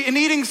sushi and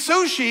eating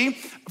sushi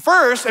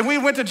first, and we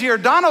went to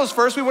Giordano's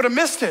first, we would have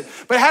missed it.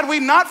 But had we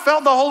not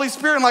felt the Holy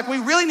Spirit and like we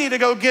really need to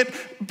go get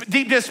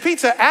deep dish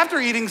pizza after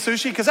eating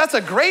sushi, because that's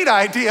a great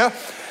idea,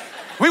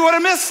 we would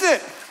have missed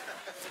it.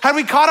 Had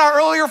we caught our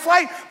earlier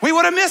flight, we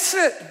would have missed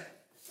it.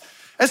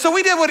 And so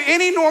we did what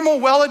any normal,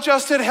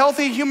 well-adjusted,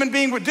 healthy human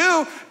being would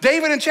do.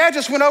 David and Chad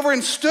just went over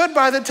and stood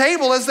by the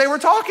table as they were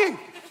talking.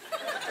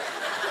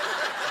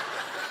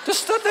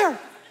 Just stood there.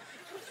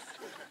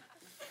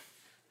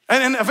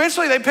 And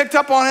eventually they picked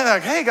up on it. They're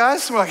like, hey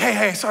guys. We're like,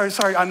 hey,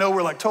 sorry. I know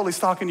we're like totally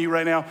stalking you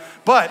right now.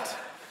 But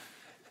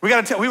we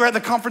were at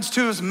the conference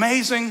too. It was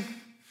amazing.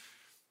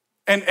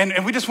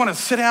 And we just want to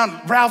sit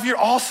down. Ralph, you're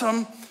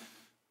awesome.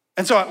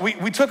 And so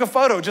we took a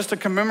photo just to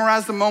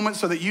commemorate the moment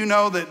so that you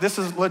know that this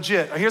is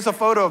legit. Here's a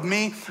photo of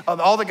me, of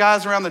all the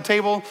guys around the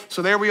table.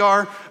 So there we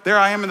are. There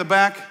I am in the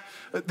back.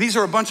 These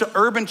are a bunch of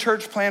urban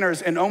church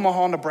planners in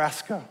Omaha,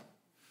 Nebraska,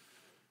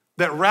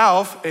 that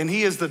Ralph, and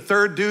he is the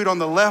third dude on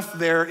the left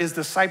there, is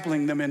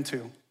discipling them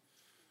into.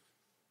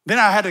 Then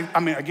I had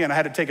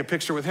to take a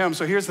picture with him.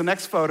 So here's the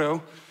next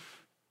photo.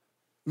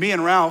 Me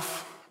and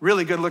Ralph,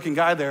 really good looking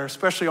guy there,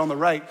 especially on the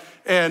right.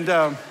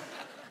 And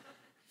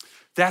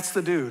that's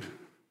the dude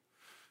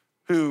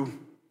who,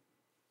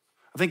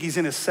 I think he's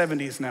in his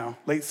 70s now,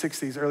 late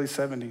 60s, early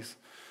 70s.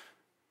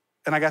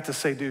 And I got to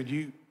say,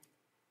 dude,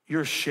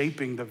 you're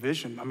shaping the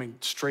vision.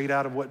 Straight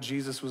out of what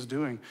Jesus was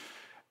doing.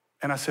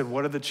 And I said,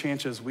 what are the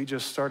chances we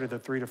just started the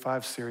 3 to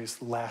 5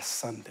 series last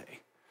Sunday?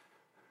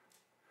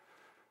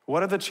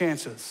 What are the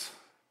chances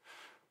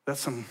that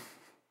some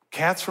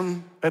cats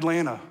from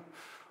Atlanta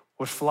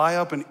would fly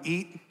up and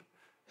eat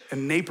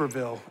in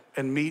Naperville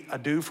and meet a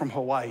dude from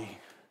Hawaii?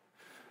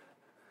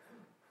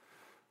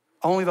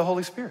 Only the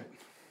Holy Spirit.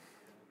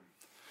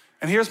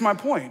 And here's my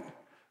point.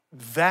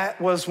 That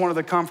was one of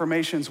the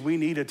confirmations we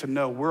needed to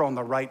know we're on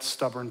the right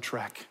stubborn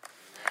track,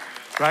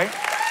 right?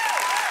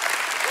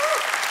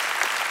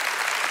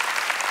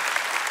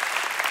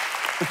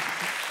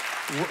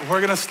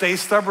 We're gonna stay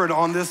stubborn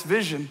on this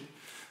vision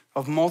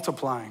of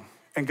multiplying.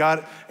 And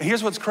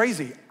here's what's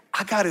crazy.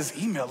 I got his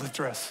email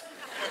address.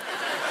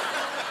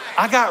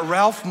 I got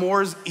Ralph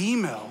Moore's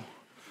email.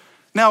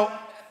 Now,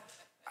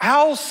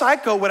 how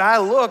psycho would I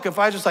look if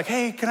I just like,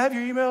 hey, can I have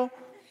your email?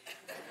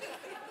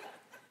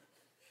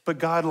 But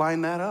God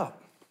lined that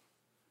up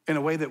in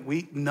a way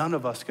that none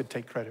of us could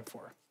take credit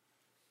for.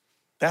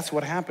 That's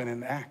what happened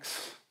in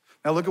Acts.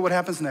 Now look at what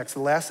happens next, the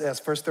last S,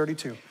 verse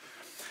 32.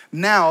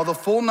 Now the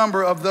full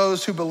number of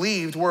those who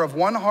believed were of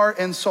one heart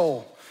and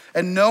soul,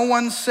 and no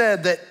one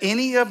said that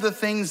any of the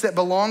things that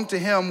belonged to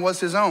him was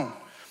his own,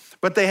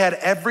 but they had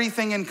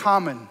everything in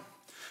common.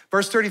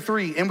 Verse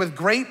 33, and with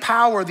great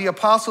power the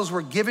apostles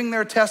were giving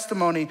their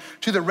testimony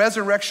to the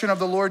resurrection of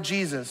the Lord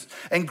Jesus,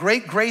 and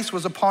great grace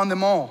was upon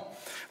them all.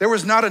 There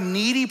was not a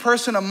needy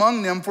person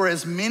among them, for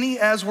as many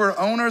as were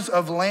owners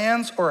of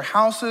lands or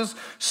houses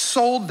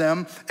sold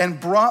them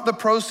and brought the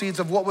proceeds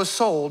of what was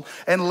sold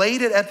and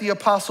laid it at the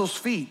apostles'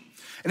 feet.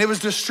 And it was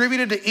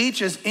distributed to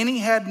each as any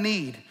had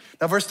need.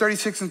 Now verse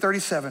 36 and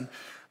 37,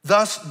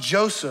 thus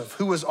Joseph,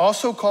 who was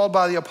also called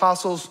by the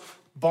apostles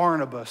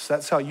Barnabas,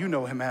 that's how you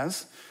know him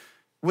as,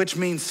 which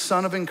means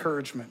son of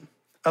encouragement,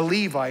 a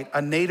Levite,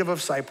 a native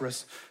of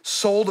Cyprus,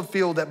 sold a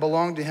field that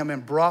belonged to him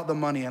and brought the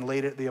money and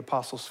laid it at the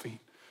apostles' feet.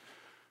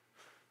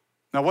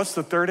 Now, what's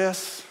the third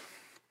S?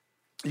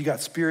 You got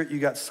spirit, you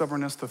got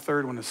stubbornness. The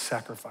third one is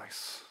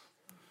sacrifice.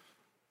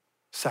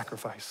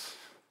 Sacrifice.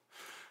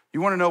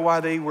 You want to know why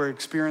they were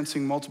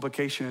experiencing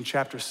multiplication in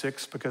chapter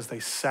 6? Because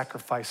they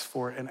sacrificed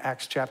for it in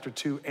Acts chapter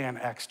 2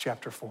 and Acts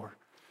chapter 4.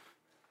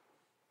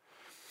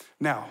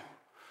 Now,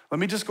 let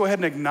me just go ahead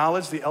and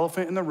acknowledge the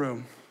elephant in the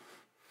room,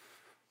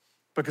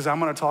 because I'm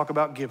going to talk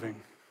about giving.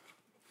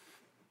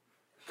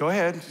 Go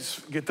ahead,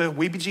 just get the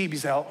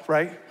weebie-jeebies out,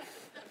 right?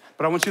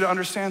 But I want you to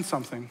understand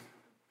something.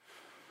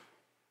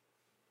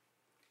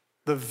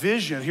 The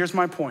vision, here's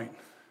my point.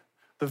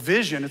 The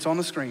vision, it's on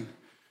the screen,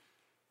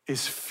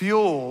 is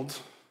fueled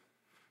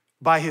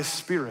by his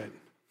spirit,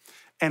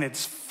 and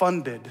it's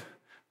funded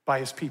by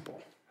his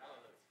people.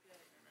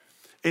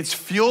 It's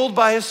fueled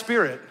by his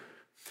spirit,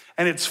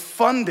 and it's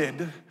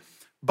funded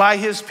by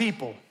his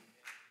people.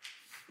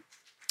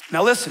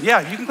 Now listen,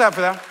 yeah, you can clap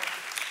for that.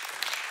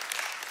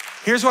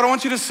 Here's what I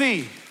want you to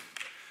see.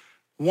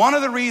 One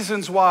of the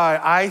reasons why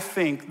I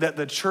think that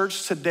the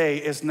church today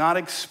is not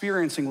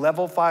experiencing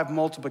level 5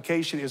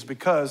 multiplication is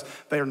because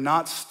they're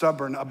not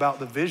stubborn about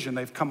the vision.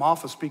 They've come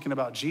off of speaking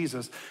about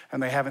Jesus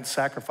and they haven't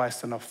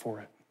sacrificed enough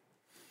for it.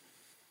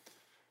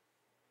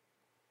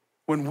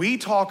 When we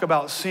talk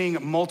about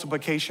seeing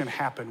multiplication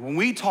happen, when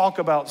we talk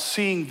about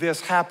seeing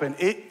this happen,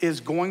 it is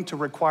going to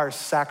require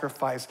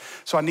sacrifice.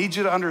 So I need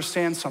you to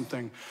understand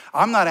something.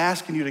 I'm not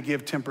asking you to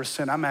give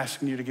 10%, I'm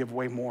asking you to give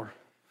way more.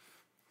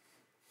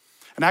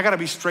 And I gotta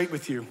be straight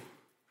with you.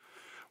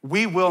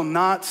 We will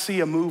not see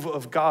a move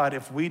of God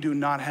if we do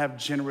not have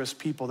generous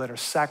people that are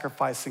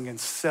sacrificing and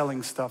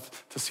selling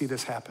stuff to see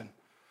this happen.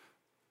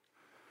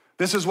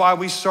 This is why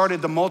we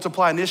started the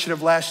Multiply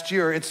Initiative last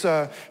year. It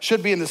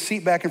should be in the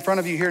seat back in front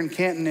of you here in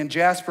Canton and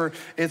Jasper.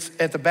 It's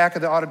at the back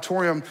of the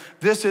auditorium.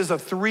 This is a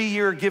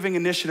 3-year giving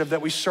initiative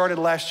that we started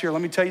last year.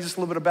 Let me tell you just a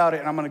little bit about it,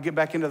 and I'm gonna get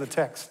back into the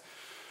text.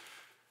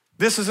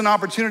 This is an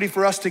opportunity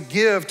for us to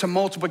give to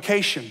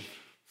multiplication.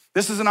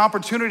 This is an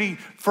opportunity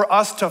for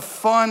us to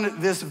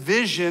fund this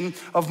vision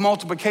of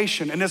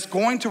multiplication, and it's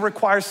going to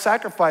require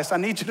sacrifice. I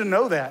need you to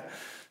know that.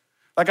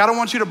 Like, I don't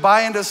want you to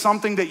buy into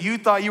something that you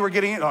thought you were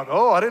getting, like,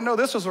 oh, I didn't know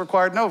this was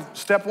required. No,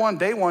 step one,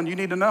 day one, you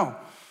need to know.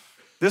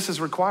 This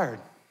is required.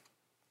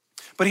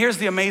 But here's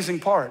the amazing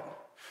part.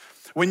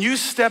 When you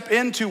step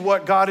into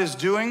what God is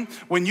doing,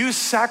 when you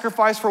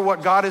sacrifice for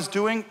what God is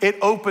doing, it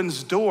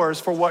opens doors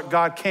for what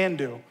God can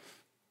do.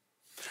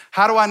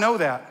 How do I know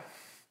that?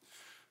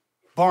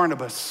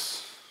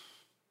 Barnabas.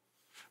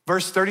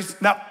 Verse 30,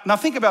 now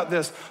think about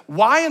this.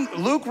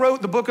 Luke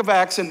wrote the book of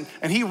Acts and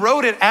he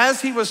wrote it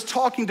as he was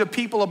talking to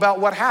people about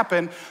what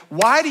happened.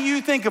 Why do you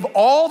think of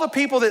all the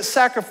people that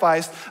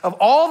sacrificed, of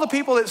all the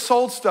people that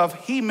sold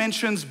stuff, he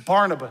mentions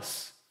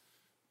Barnabas?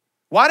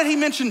 Why did he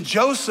mention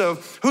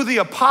Joseph, who the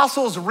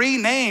apostles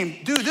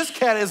renamed? Dude, this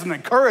cat is an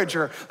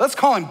encourager. Let's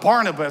call him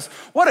Barnabas.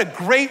 What a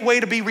great way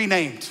to be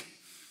renamed,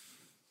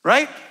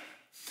 right?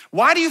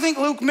 Why do you think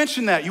Luke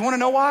mentioned that? You wanna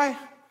know why?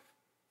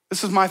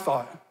 This is my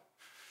thought.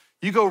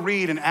 You go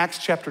read in Acts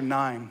chapter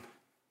 9,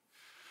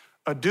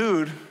 a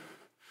dude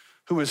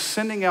who was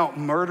sending out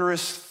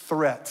murderous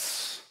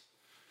threats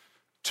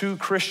to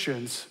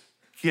Christians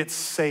gets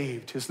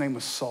saved. His name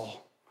was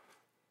Saul.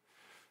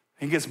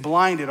 He gets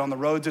blinded on the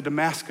road to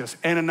Damascus.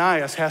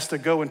 Ananias has to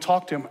go and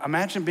talk to him.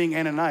 Imagine being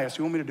Ananias.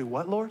 You want me to do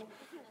what, Lord?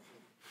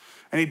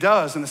 And he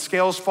does, and the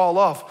scales fall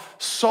off.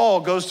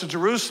 Saul goes to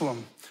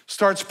Jerusalem,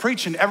 starts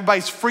preaching.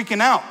 Everybody's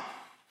freaking out.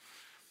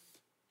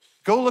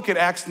 Go look at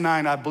Acts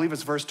 9, I believe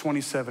it's verse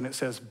 27. It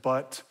says,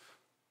 but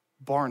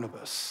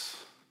Barnabas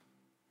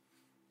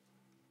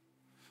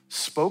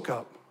spoke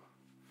up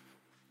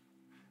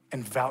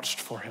and vouched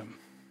for him.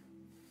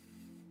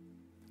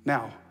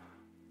 Now,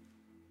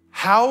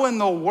 how in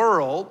the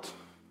world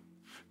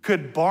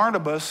could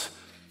Barnabas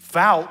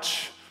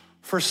vouch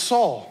for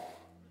Saul?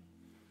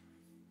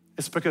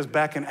 It's because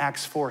back in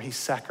Acts 4, he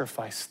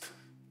sacrificed.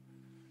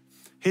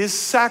 His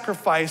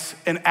sacrifice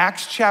in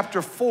Acts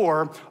chapter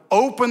 4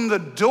 opened the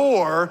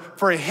door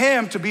for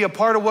him to be a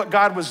part of what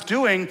God was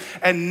doing.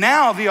 And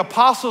now the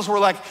apostles were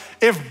like,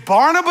 if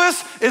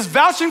Barnabas is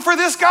vouching for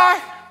this guy,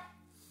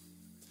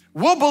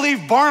 we'll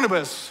believe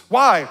Barnabas.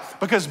 Why?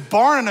 Because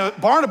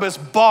Barnabas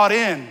bought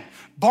in.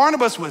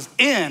 Barnabas was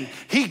in,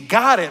 he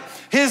got it.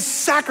 His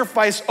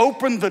sacrifice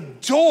opened the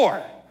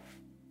door.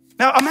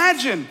 Now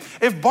imagine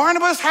if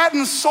Barnabas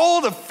hadn't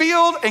sold a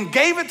field and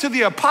gave it to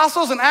the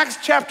apostles in Acts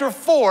chapter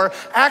 4,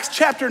 Acts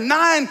chapter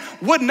 9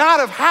 would not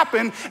have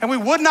happened, and we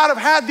would not have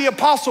had the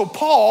apostle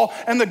Paul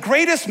and the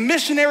greatest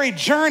missionary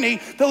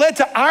journey that led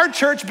to our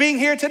church being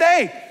here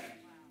today.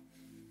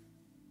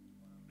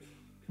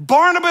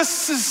 Barnabas'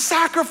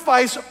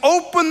 sacrifice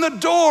opened the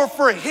door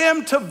for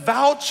him to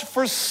vouch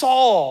for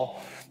Saul.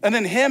 And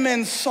then him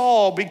and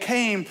Saul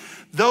became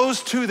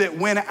those two that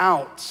went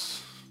out.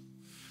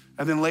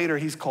 And then later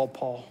he's called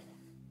Paul.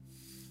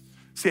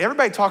 See,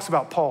 everybody talks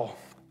about Paul,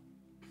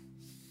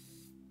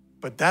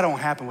 but that don't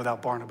happen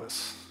without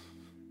Barnabas.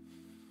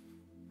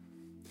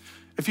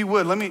 If you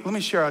would, let me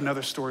share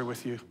another story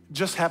with you. It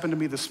just happened to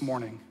me this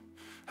morning.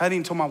 I hadn't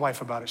even told my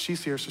wife about it.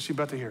 She's here, so she's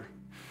about to hear.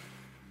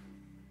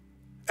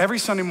 Every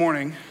Sunday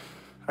morning,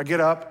 I get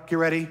up, get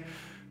ready,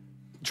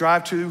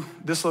 drive to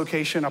this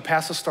location, I'll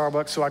pass a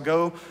Starbucks, so I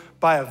go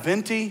buy a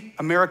venti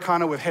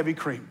Americano with heavy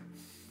cream.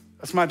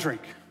 That's my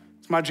drink,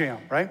 it's my jam,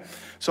 right?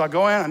 So I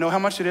go in, I know how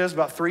much it is,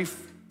 about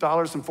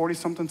 $3.40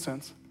 something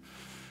cents.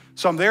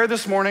 So I'm there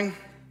this morning,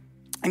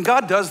 and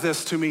God does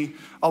this to me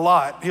a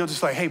lot. He'll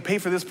just like, hey, pay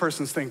for this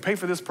person's thing, pay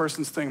for this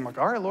person's thing. I'm like,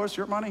 all right, Lord, it's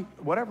your money,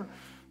 whatever.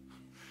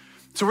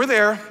 So we're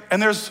there,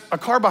 and there's a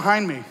car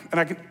behind me,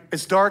 and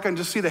it's dark, I can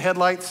just see the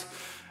headlights,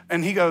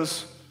 and he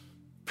goes,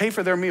 pay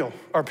for their meal,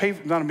 or pay,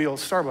 not a meal,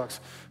 Starbucks.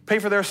 Pay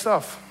for their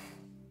stuff.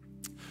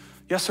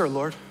 Yes, sir,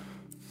 Lord.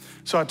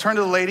 So I turned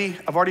to the lady,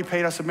 I've already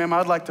paid. I said, ma'am,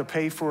 I'd like to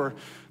pay for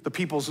the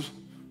people's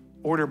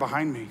order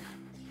behind me.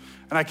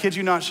 And I kid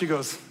you not, she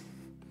goes.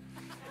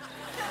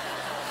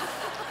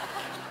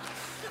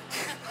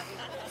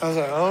 I was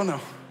like, oh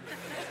no.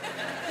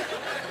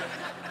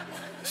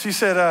 She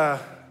said,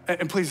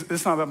 and please,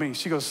 this is not about me.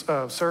 She goes,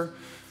 sir,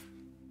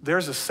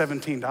 there's a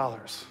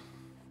 $17.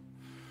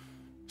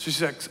 She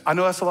said, I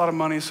know that's a lot of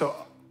money, so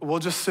we'll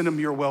just send them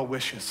your well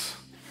wishes.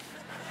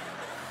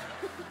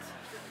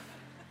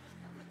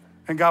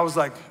 And God was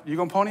like, you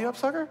gonna pony up,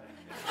 sucker?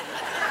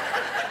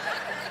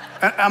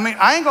 And, I mean,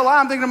 I ain't gonna lie,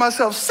 I'm thinking to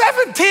myself,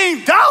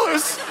 $17?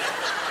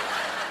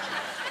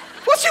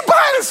 What you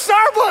buying at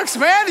Starbucks,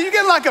 man? You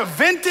getting like a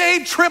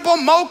venti, triple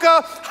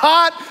mocha,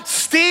 hot,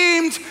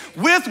 steamed,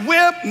 with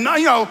whip,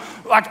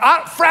 like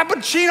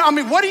frappuccino. I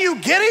mean, what are you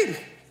getting?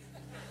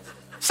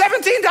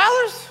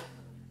 $17?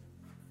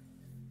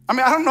 I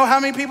mean, I don't know how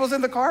many people's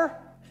in the car.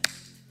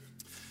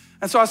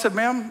 And so I said,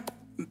 ma'am,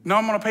 no,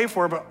 I'm gonna pay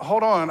for it, but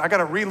hold on, I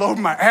gotta reload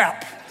my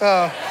app.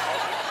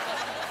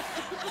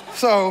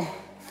 So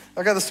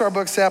I got the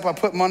Starbucks app, I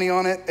put money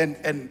on it,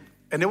 and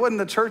it wasn't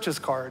the church's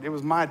card, it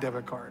was my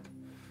debit card.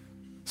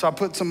 So I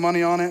put some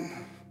money on it.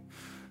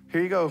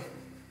 Here you go.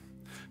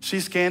 She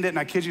scanned it, and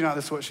I kid you not,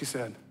 this is what she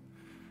said.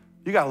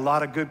 You got a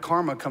lot of good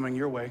karma coming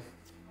your way.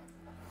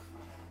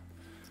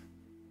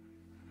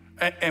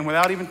 And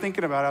without even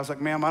thinking about it, I was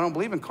like, ma'am, I don't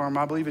believe in karma,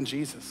 I believe in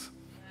Jesus.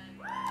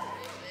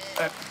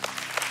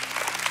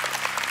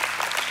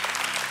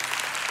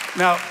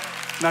 Now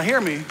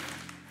hear me.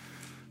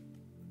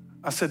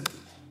 I said,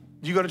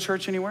 do you go to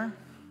church anywhere?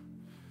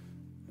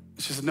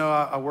 She said, no,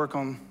 I work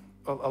on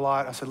a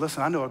lot. I said,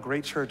 listen, I know a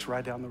great church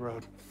right down the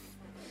road.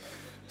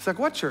 She's like,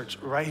 what church?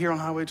 Right here on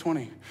Highway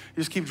 20. You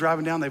just keep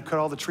driving down. They've cut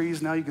all the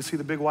trees. Now you can see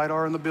the big white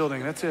R in the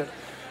building. That's it.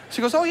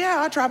 She goes, oh yeah,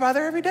 I drive by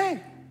there every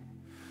day.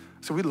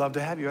 So we'd love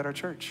to have you at our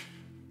church.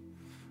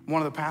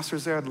 One of the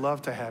pastors there, I'd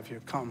love to have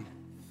you come.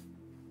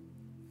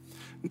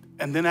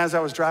 And then as I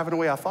was driving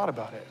away, I thought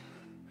about it.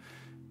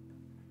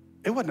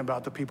 It wasn't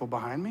about the people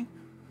behind me.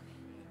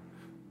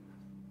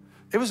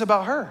 It was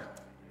about her.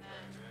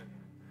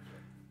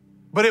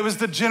 But it was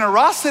the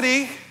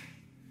generosity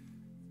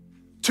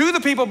to the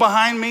people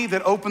behind me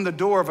that opened the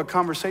door of a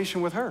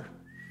conversation with her.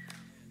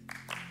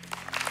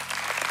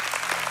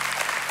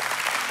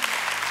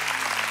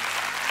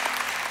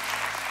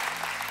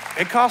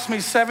 It cost me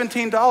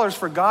 $17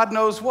 for God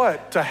knows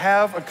what to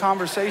have a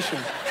conversation.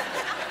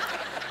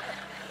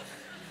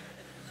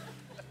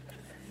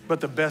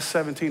 But the best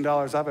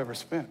 $17 I've ever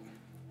spent.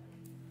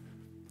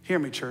 Hear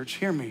me, church,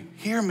 hear me,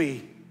 hear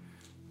me.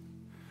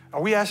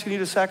 Are we asking you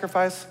to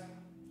sacrifice?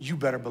 You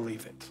better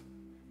believe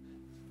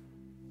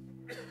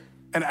it.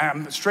 And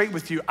I'm straight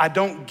with you, I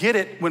don't get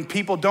it when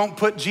people don't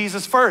put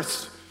Jesus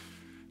first.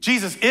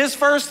 Jesus is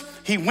first,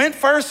 he went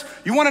first.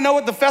 You wanna know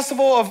what the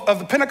festival of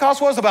the Pentecost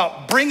was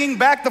about? Bringing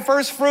back the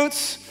first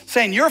fruits,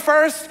 saying you're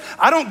first?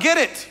 I don't get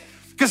it.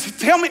 Because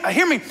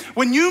hear me,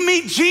 when you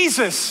meet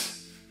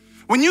Jesus,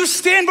 when you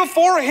stand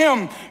before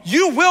him,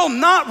 you will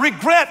not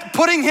regret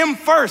putting him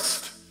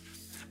first.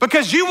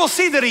 Because you will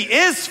see that he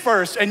is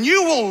first, and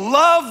you will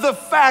love the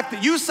fact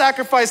that you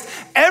sacrificed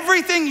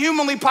everything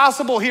humanly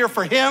possible here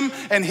for him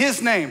and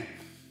his name.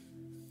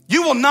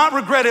 You will not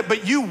regret it,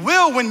 but you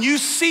will when you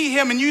see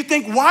him and you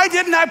think, why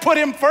didn't I put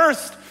him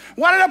first?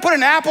 Why did I put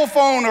an Apple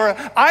phone or an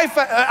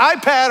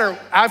iPad or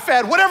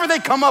iPad, whatever they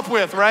come up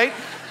with, right?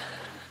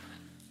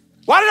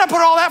 Why did I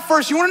put all that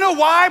first? You wanna know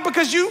why?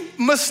 Because you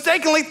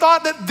mistakenly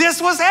thought that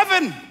this was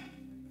heaven.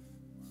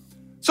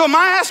 So am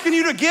I asking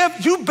you to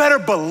give? You better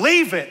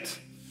believe it.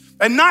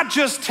 And not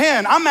just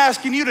 10, I'm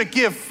asking you to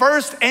give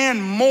first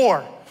and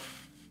more.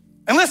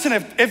 And listen,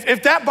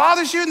 if that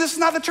bothers you and this is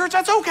not the church,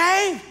 that's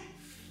okay.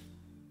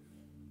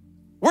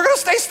 We're gonna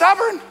stay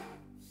stubborn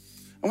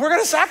and we're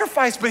gonna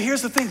sacrifice, but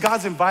here's the thing,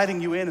 God's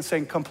inviting you in and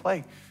saying, come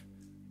play.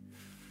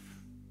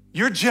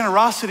 Your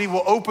generosity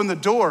will open the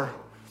door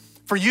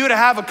for you to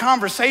have a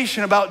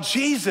conversation about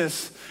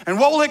Jesus. And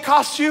what will it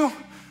cost you?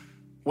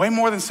 Way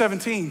more than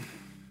 17,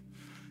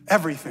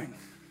 everything.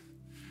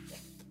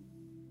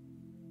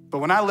 But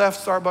when I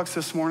left Starbucks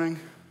this morning,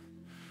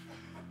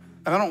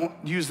 and I don't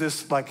use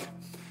this like,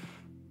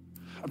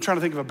 I'm trying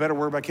to think of a better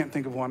word, but I can't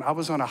think of one. I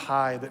was on a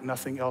high that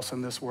nothing else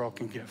in this world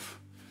can give.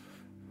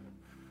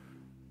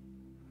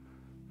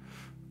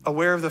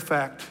 Aware of the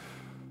fact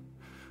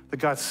that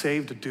God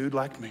saved a dude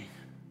like me,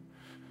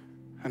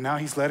 and now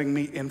he's letting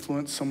me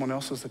influence someone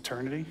else's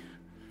eternity.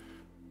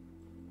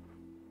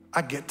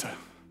 I get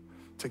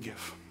to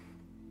give.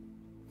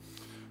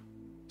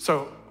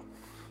 So,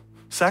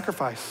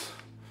 sacrifice.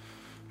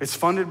 It's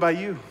funded by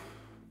you.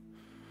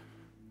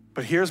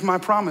 But here's my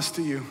promise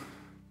to you.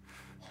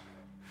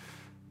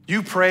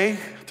 You pray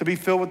to be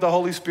filled with the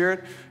Holy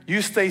Spirit.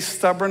 You stay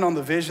stubborn on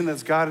the vision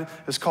that God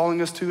is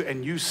calling us to,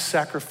 and you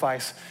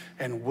sacrifice,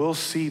 and we'll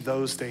see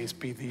those days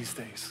be these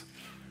days.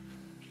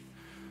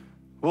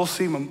 We'll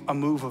see a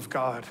move of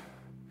God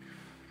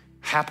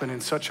happen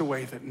in such a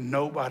way that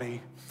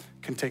nobody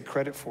can take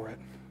credit for it.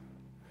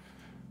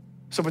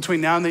 So between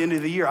now and the end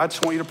of the year, I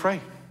just want you to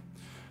pray.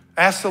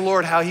 Ask the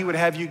Lord how he would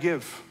have you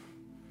give.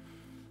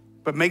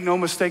 But make no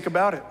mistake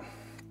about it.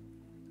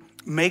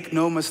 Make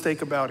no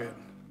mistake about it.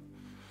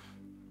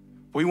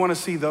 We want to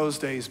see those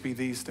days be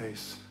these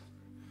days.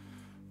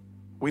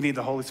 We need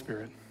the Holy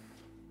Spirit.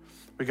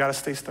 We got to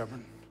stay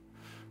stubborn,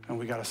 and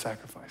we got to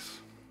sacrifice.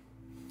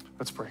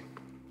 Let's pray.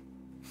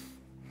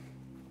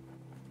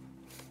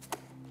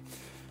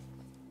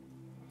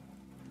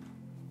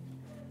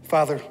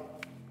 Father,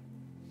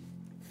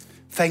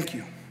 thank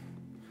you.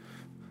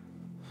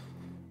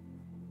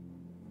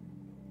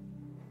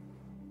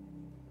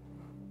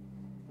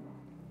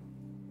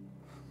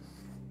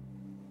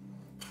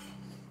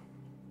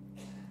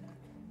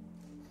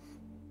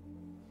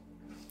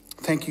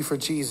 Thank you for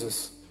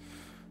Jesus.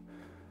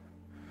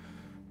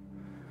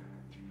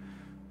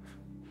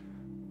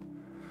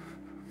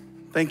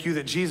 Thank you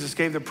that Jesus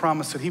gave the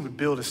promise that he would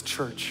build his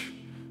church,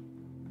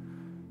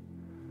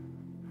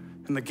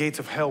 and the gates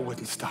of hell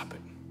wouldn't stop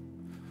it.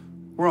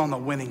 We're on the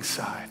winning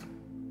side.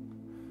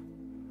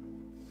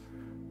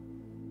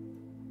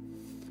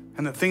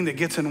 And the thing that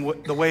gets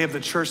in the way of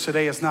the church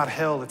today is not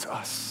hell, it's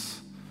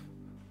us.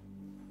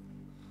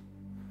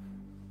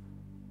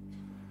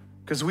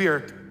 Because we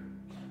are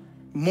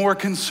more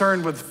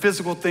concerned with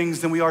physical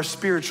things than we are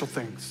spiritual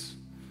things.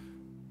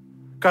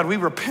 God, we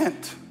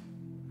repent.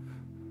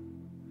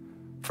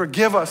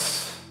 Forgive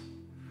us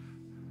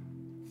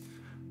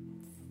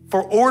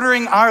for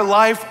ordering our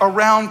life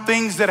around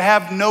things that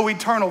have no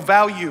eternal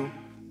value.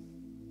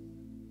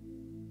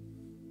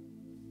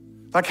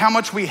 Like how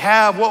much we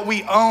have, what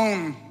we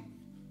own.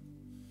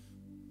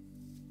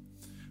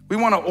 We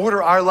want to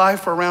order our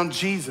life around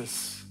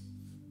Jesus.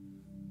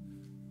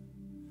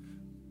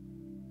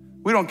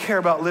 We don't care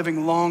about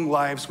living long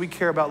lives. We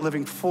care about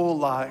living full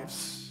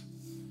lives.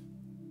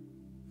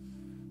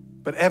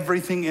 But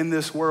everything in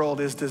this world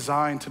is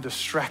designed to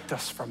distract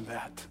us from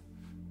that.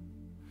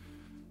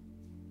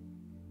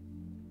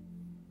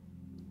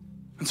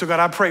 And so God,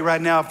 I pray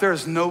right now, if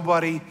there's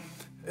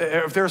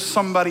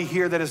somebody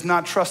here that has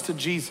not trusted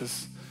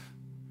Jesus,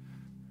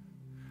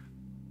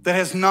 that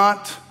has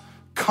not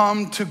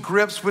come to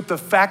grips with the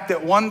fact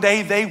that one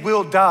day they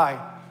will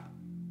die.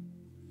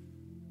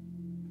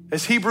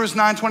 As Hebrews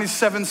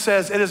 9:27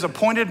 says, it is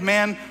appointed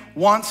man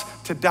once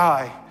to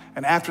die,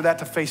 and after that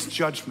to face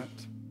judgment.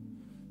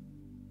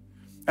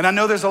 And I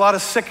know there's a lot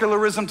of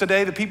secularism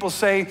today that people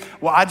say,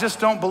 well, I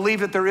just don't believe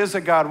that there is a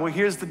God. Well,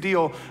 here's the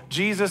deal.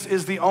 Jesus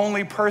is the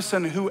only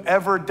person who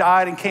ever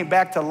died and came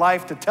back to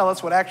life to tell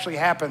us what actually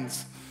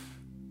happens.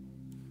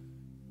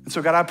 And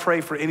so God, I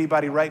pray for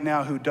anybody right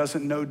now who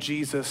doesn't know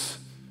Jesus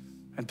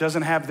and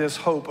doesn't have this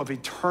hope of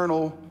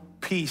eternal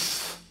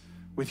peace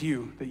with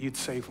you, that you'd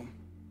save them.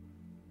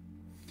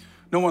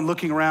 No one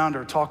looking around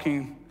or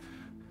talking.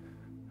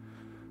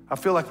 I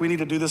feel like we need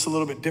to do this a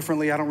little bit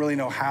differently. I don't really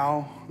know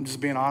how. I'm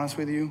just being honest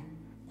with you.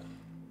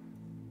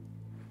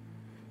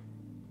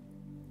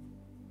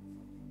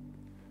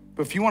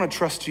 But if you want to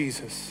trust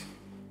Jesus,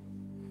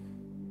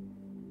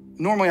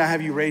 normally I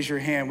have you raise your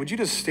hand. Would you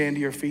just stand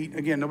to your feet?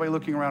 Again, nobody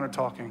looking around or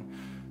talking.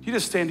 You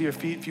just stand to your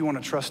feet if you want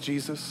to trust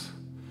Jesus.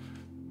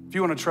 If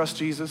you want to trust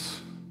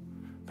Jesus,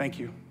 thank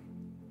you.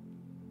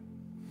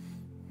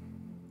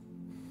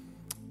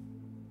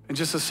 In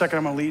just a second,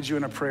 I'm going to lead you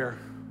in a prayer.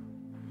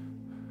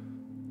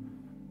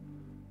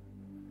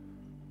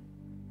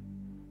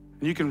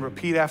 And you can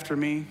repeat after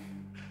me.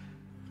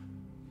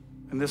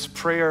 And this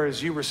prayer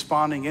is you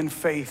responding in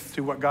faith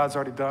to what God's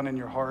already done in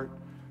your heart.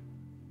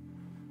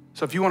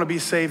 So if you want to be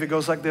saved, it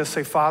goes like this.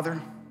 Say,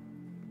 Father,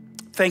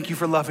 thank you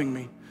for loving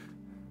me.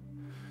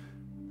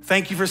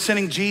 Thank you for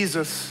sending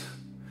Jesus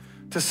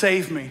to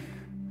save me.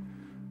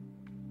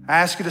 I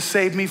ask you to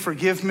save me,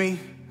 forgive me.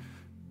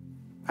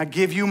 I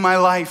give you my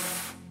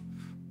life.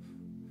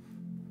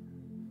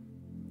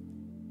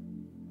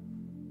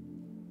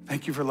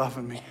 Thank you for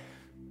loving me.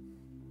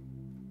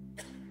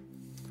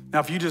 Now,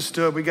 if you just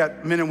stood, we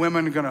got men and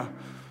women who are gonna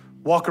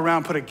walk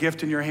around, put a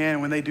gift in your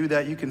hand. When they do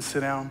that, you can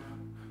sit down.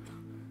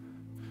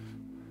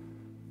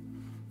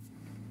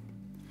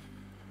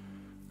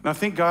 And I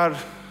think God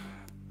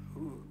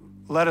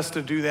led us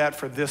to do that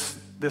for this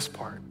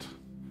part.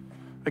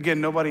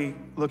 Again, nobody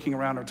looking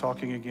around or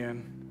talking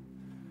again.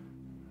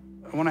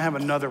 I wanna have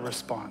another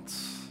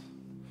response.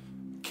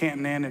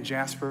 Canton, Ann, and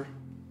Jasper.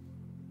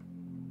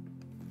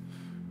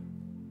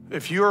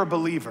 If you're a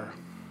believer,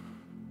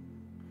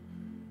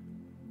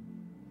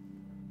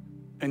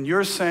 and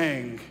you're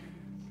saying,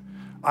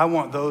 I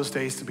want those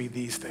days to be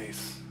these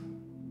days.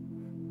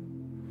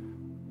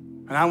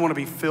 And I want to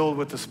be filled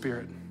with the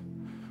Spirit.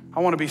 I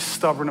want to be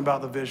stubborn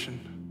about the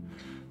vision.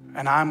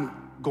 And I'm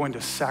going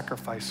to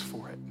sacrifice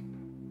for it.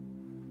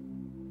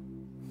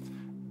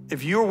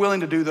 If you're willing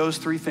to do those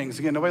three things,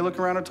 again, nobody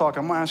looking around or talking,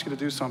 I'm going to ask you to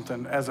do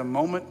something as a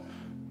moment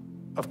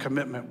of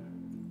commitment.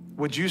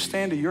 Would you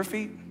stand to your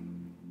feet?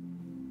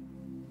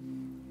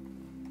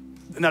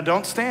 Now,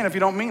 don't stand if you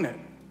don't mean it.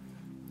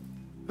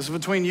 This is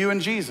between you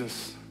and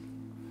Jesus.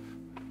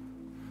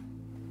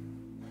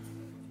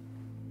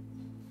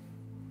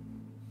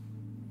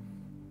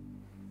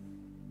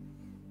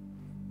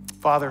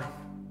 Father,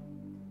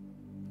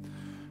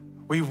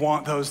 we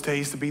want those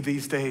days to be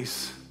these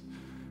days.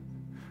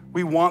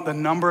 We want the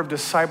number of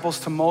disciples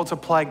to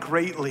multiply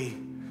greatly.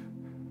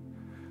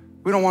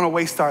 We don't want to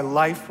waste our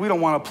life. We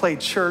don't want to play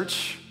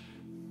church.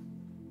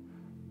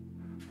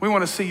 We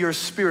want to see your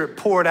Spirit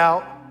poured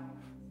out.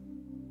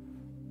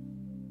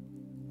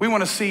 We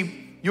want to see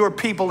your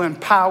people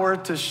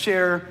empowered to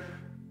share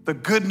the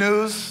good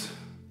news.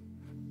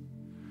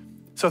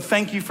 So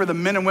thank you for the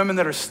men and women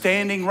that are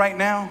standing right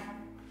now,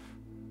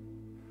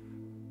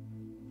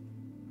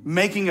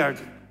 making a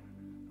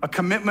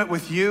commitment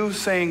with you,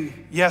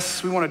 saying,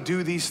 yes, we want to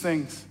do these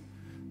things.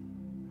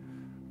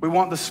 We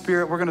want the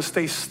Spirit. We're going to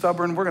stay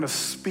stubborn. We're going to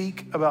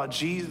speak about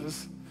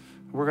Jesus.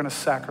 We're going to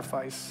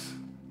sacrifice.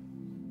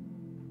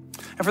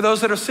 And for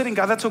those that are sitting,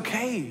 God, that's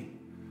okay.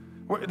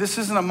 This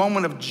isn't a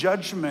moment of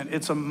judgment.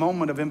 It's a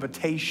moment of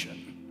invitation.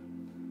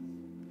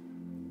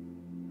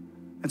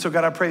 And so,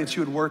 God, I pray that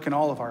you would work in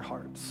all of our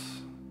hearts.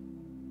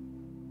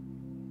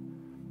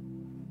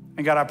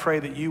 And God, I pray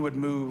that you would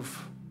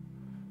move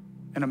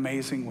in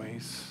amazing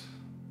ways.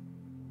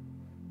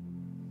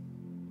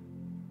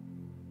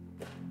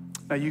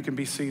 Now you can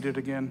be seated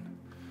again.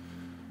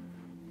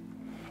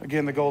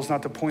 Again, the goal is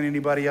not to point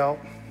anybody out.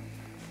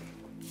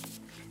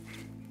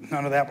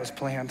 None of that was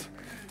planned.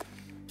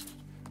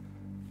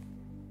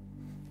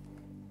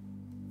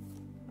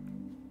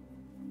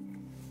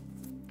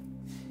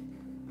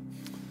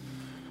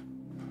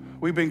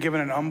 We've been given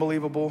an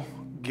unbelievable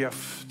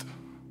gift.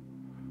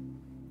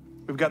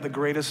 We've got the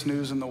greatest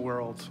news in the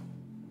world.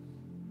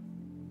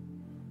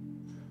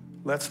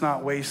 Let's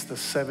not waste the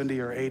 70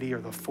 or 80 or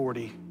the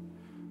 40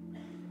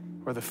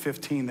 or the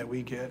 15 that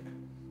we get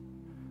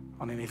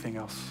on anything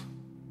else.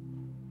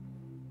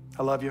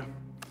 I love you.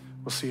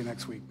 We'll see you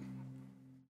next week.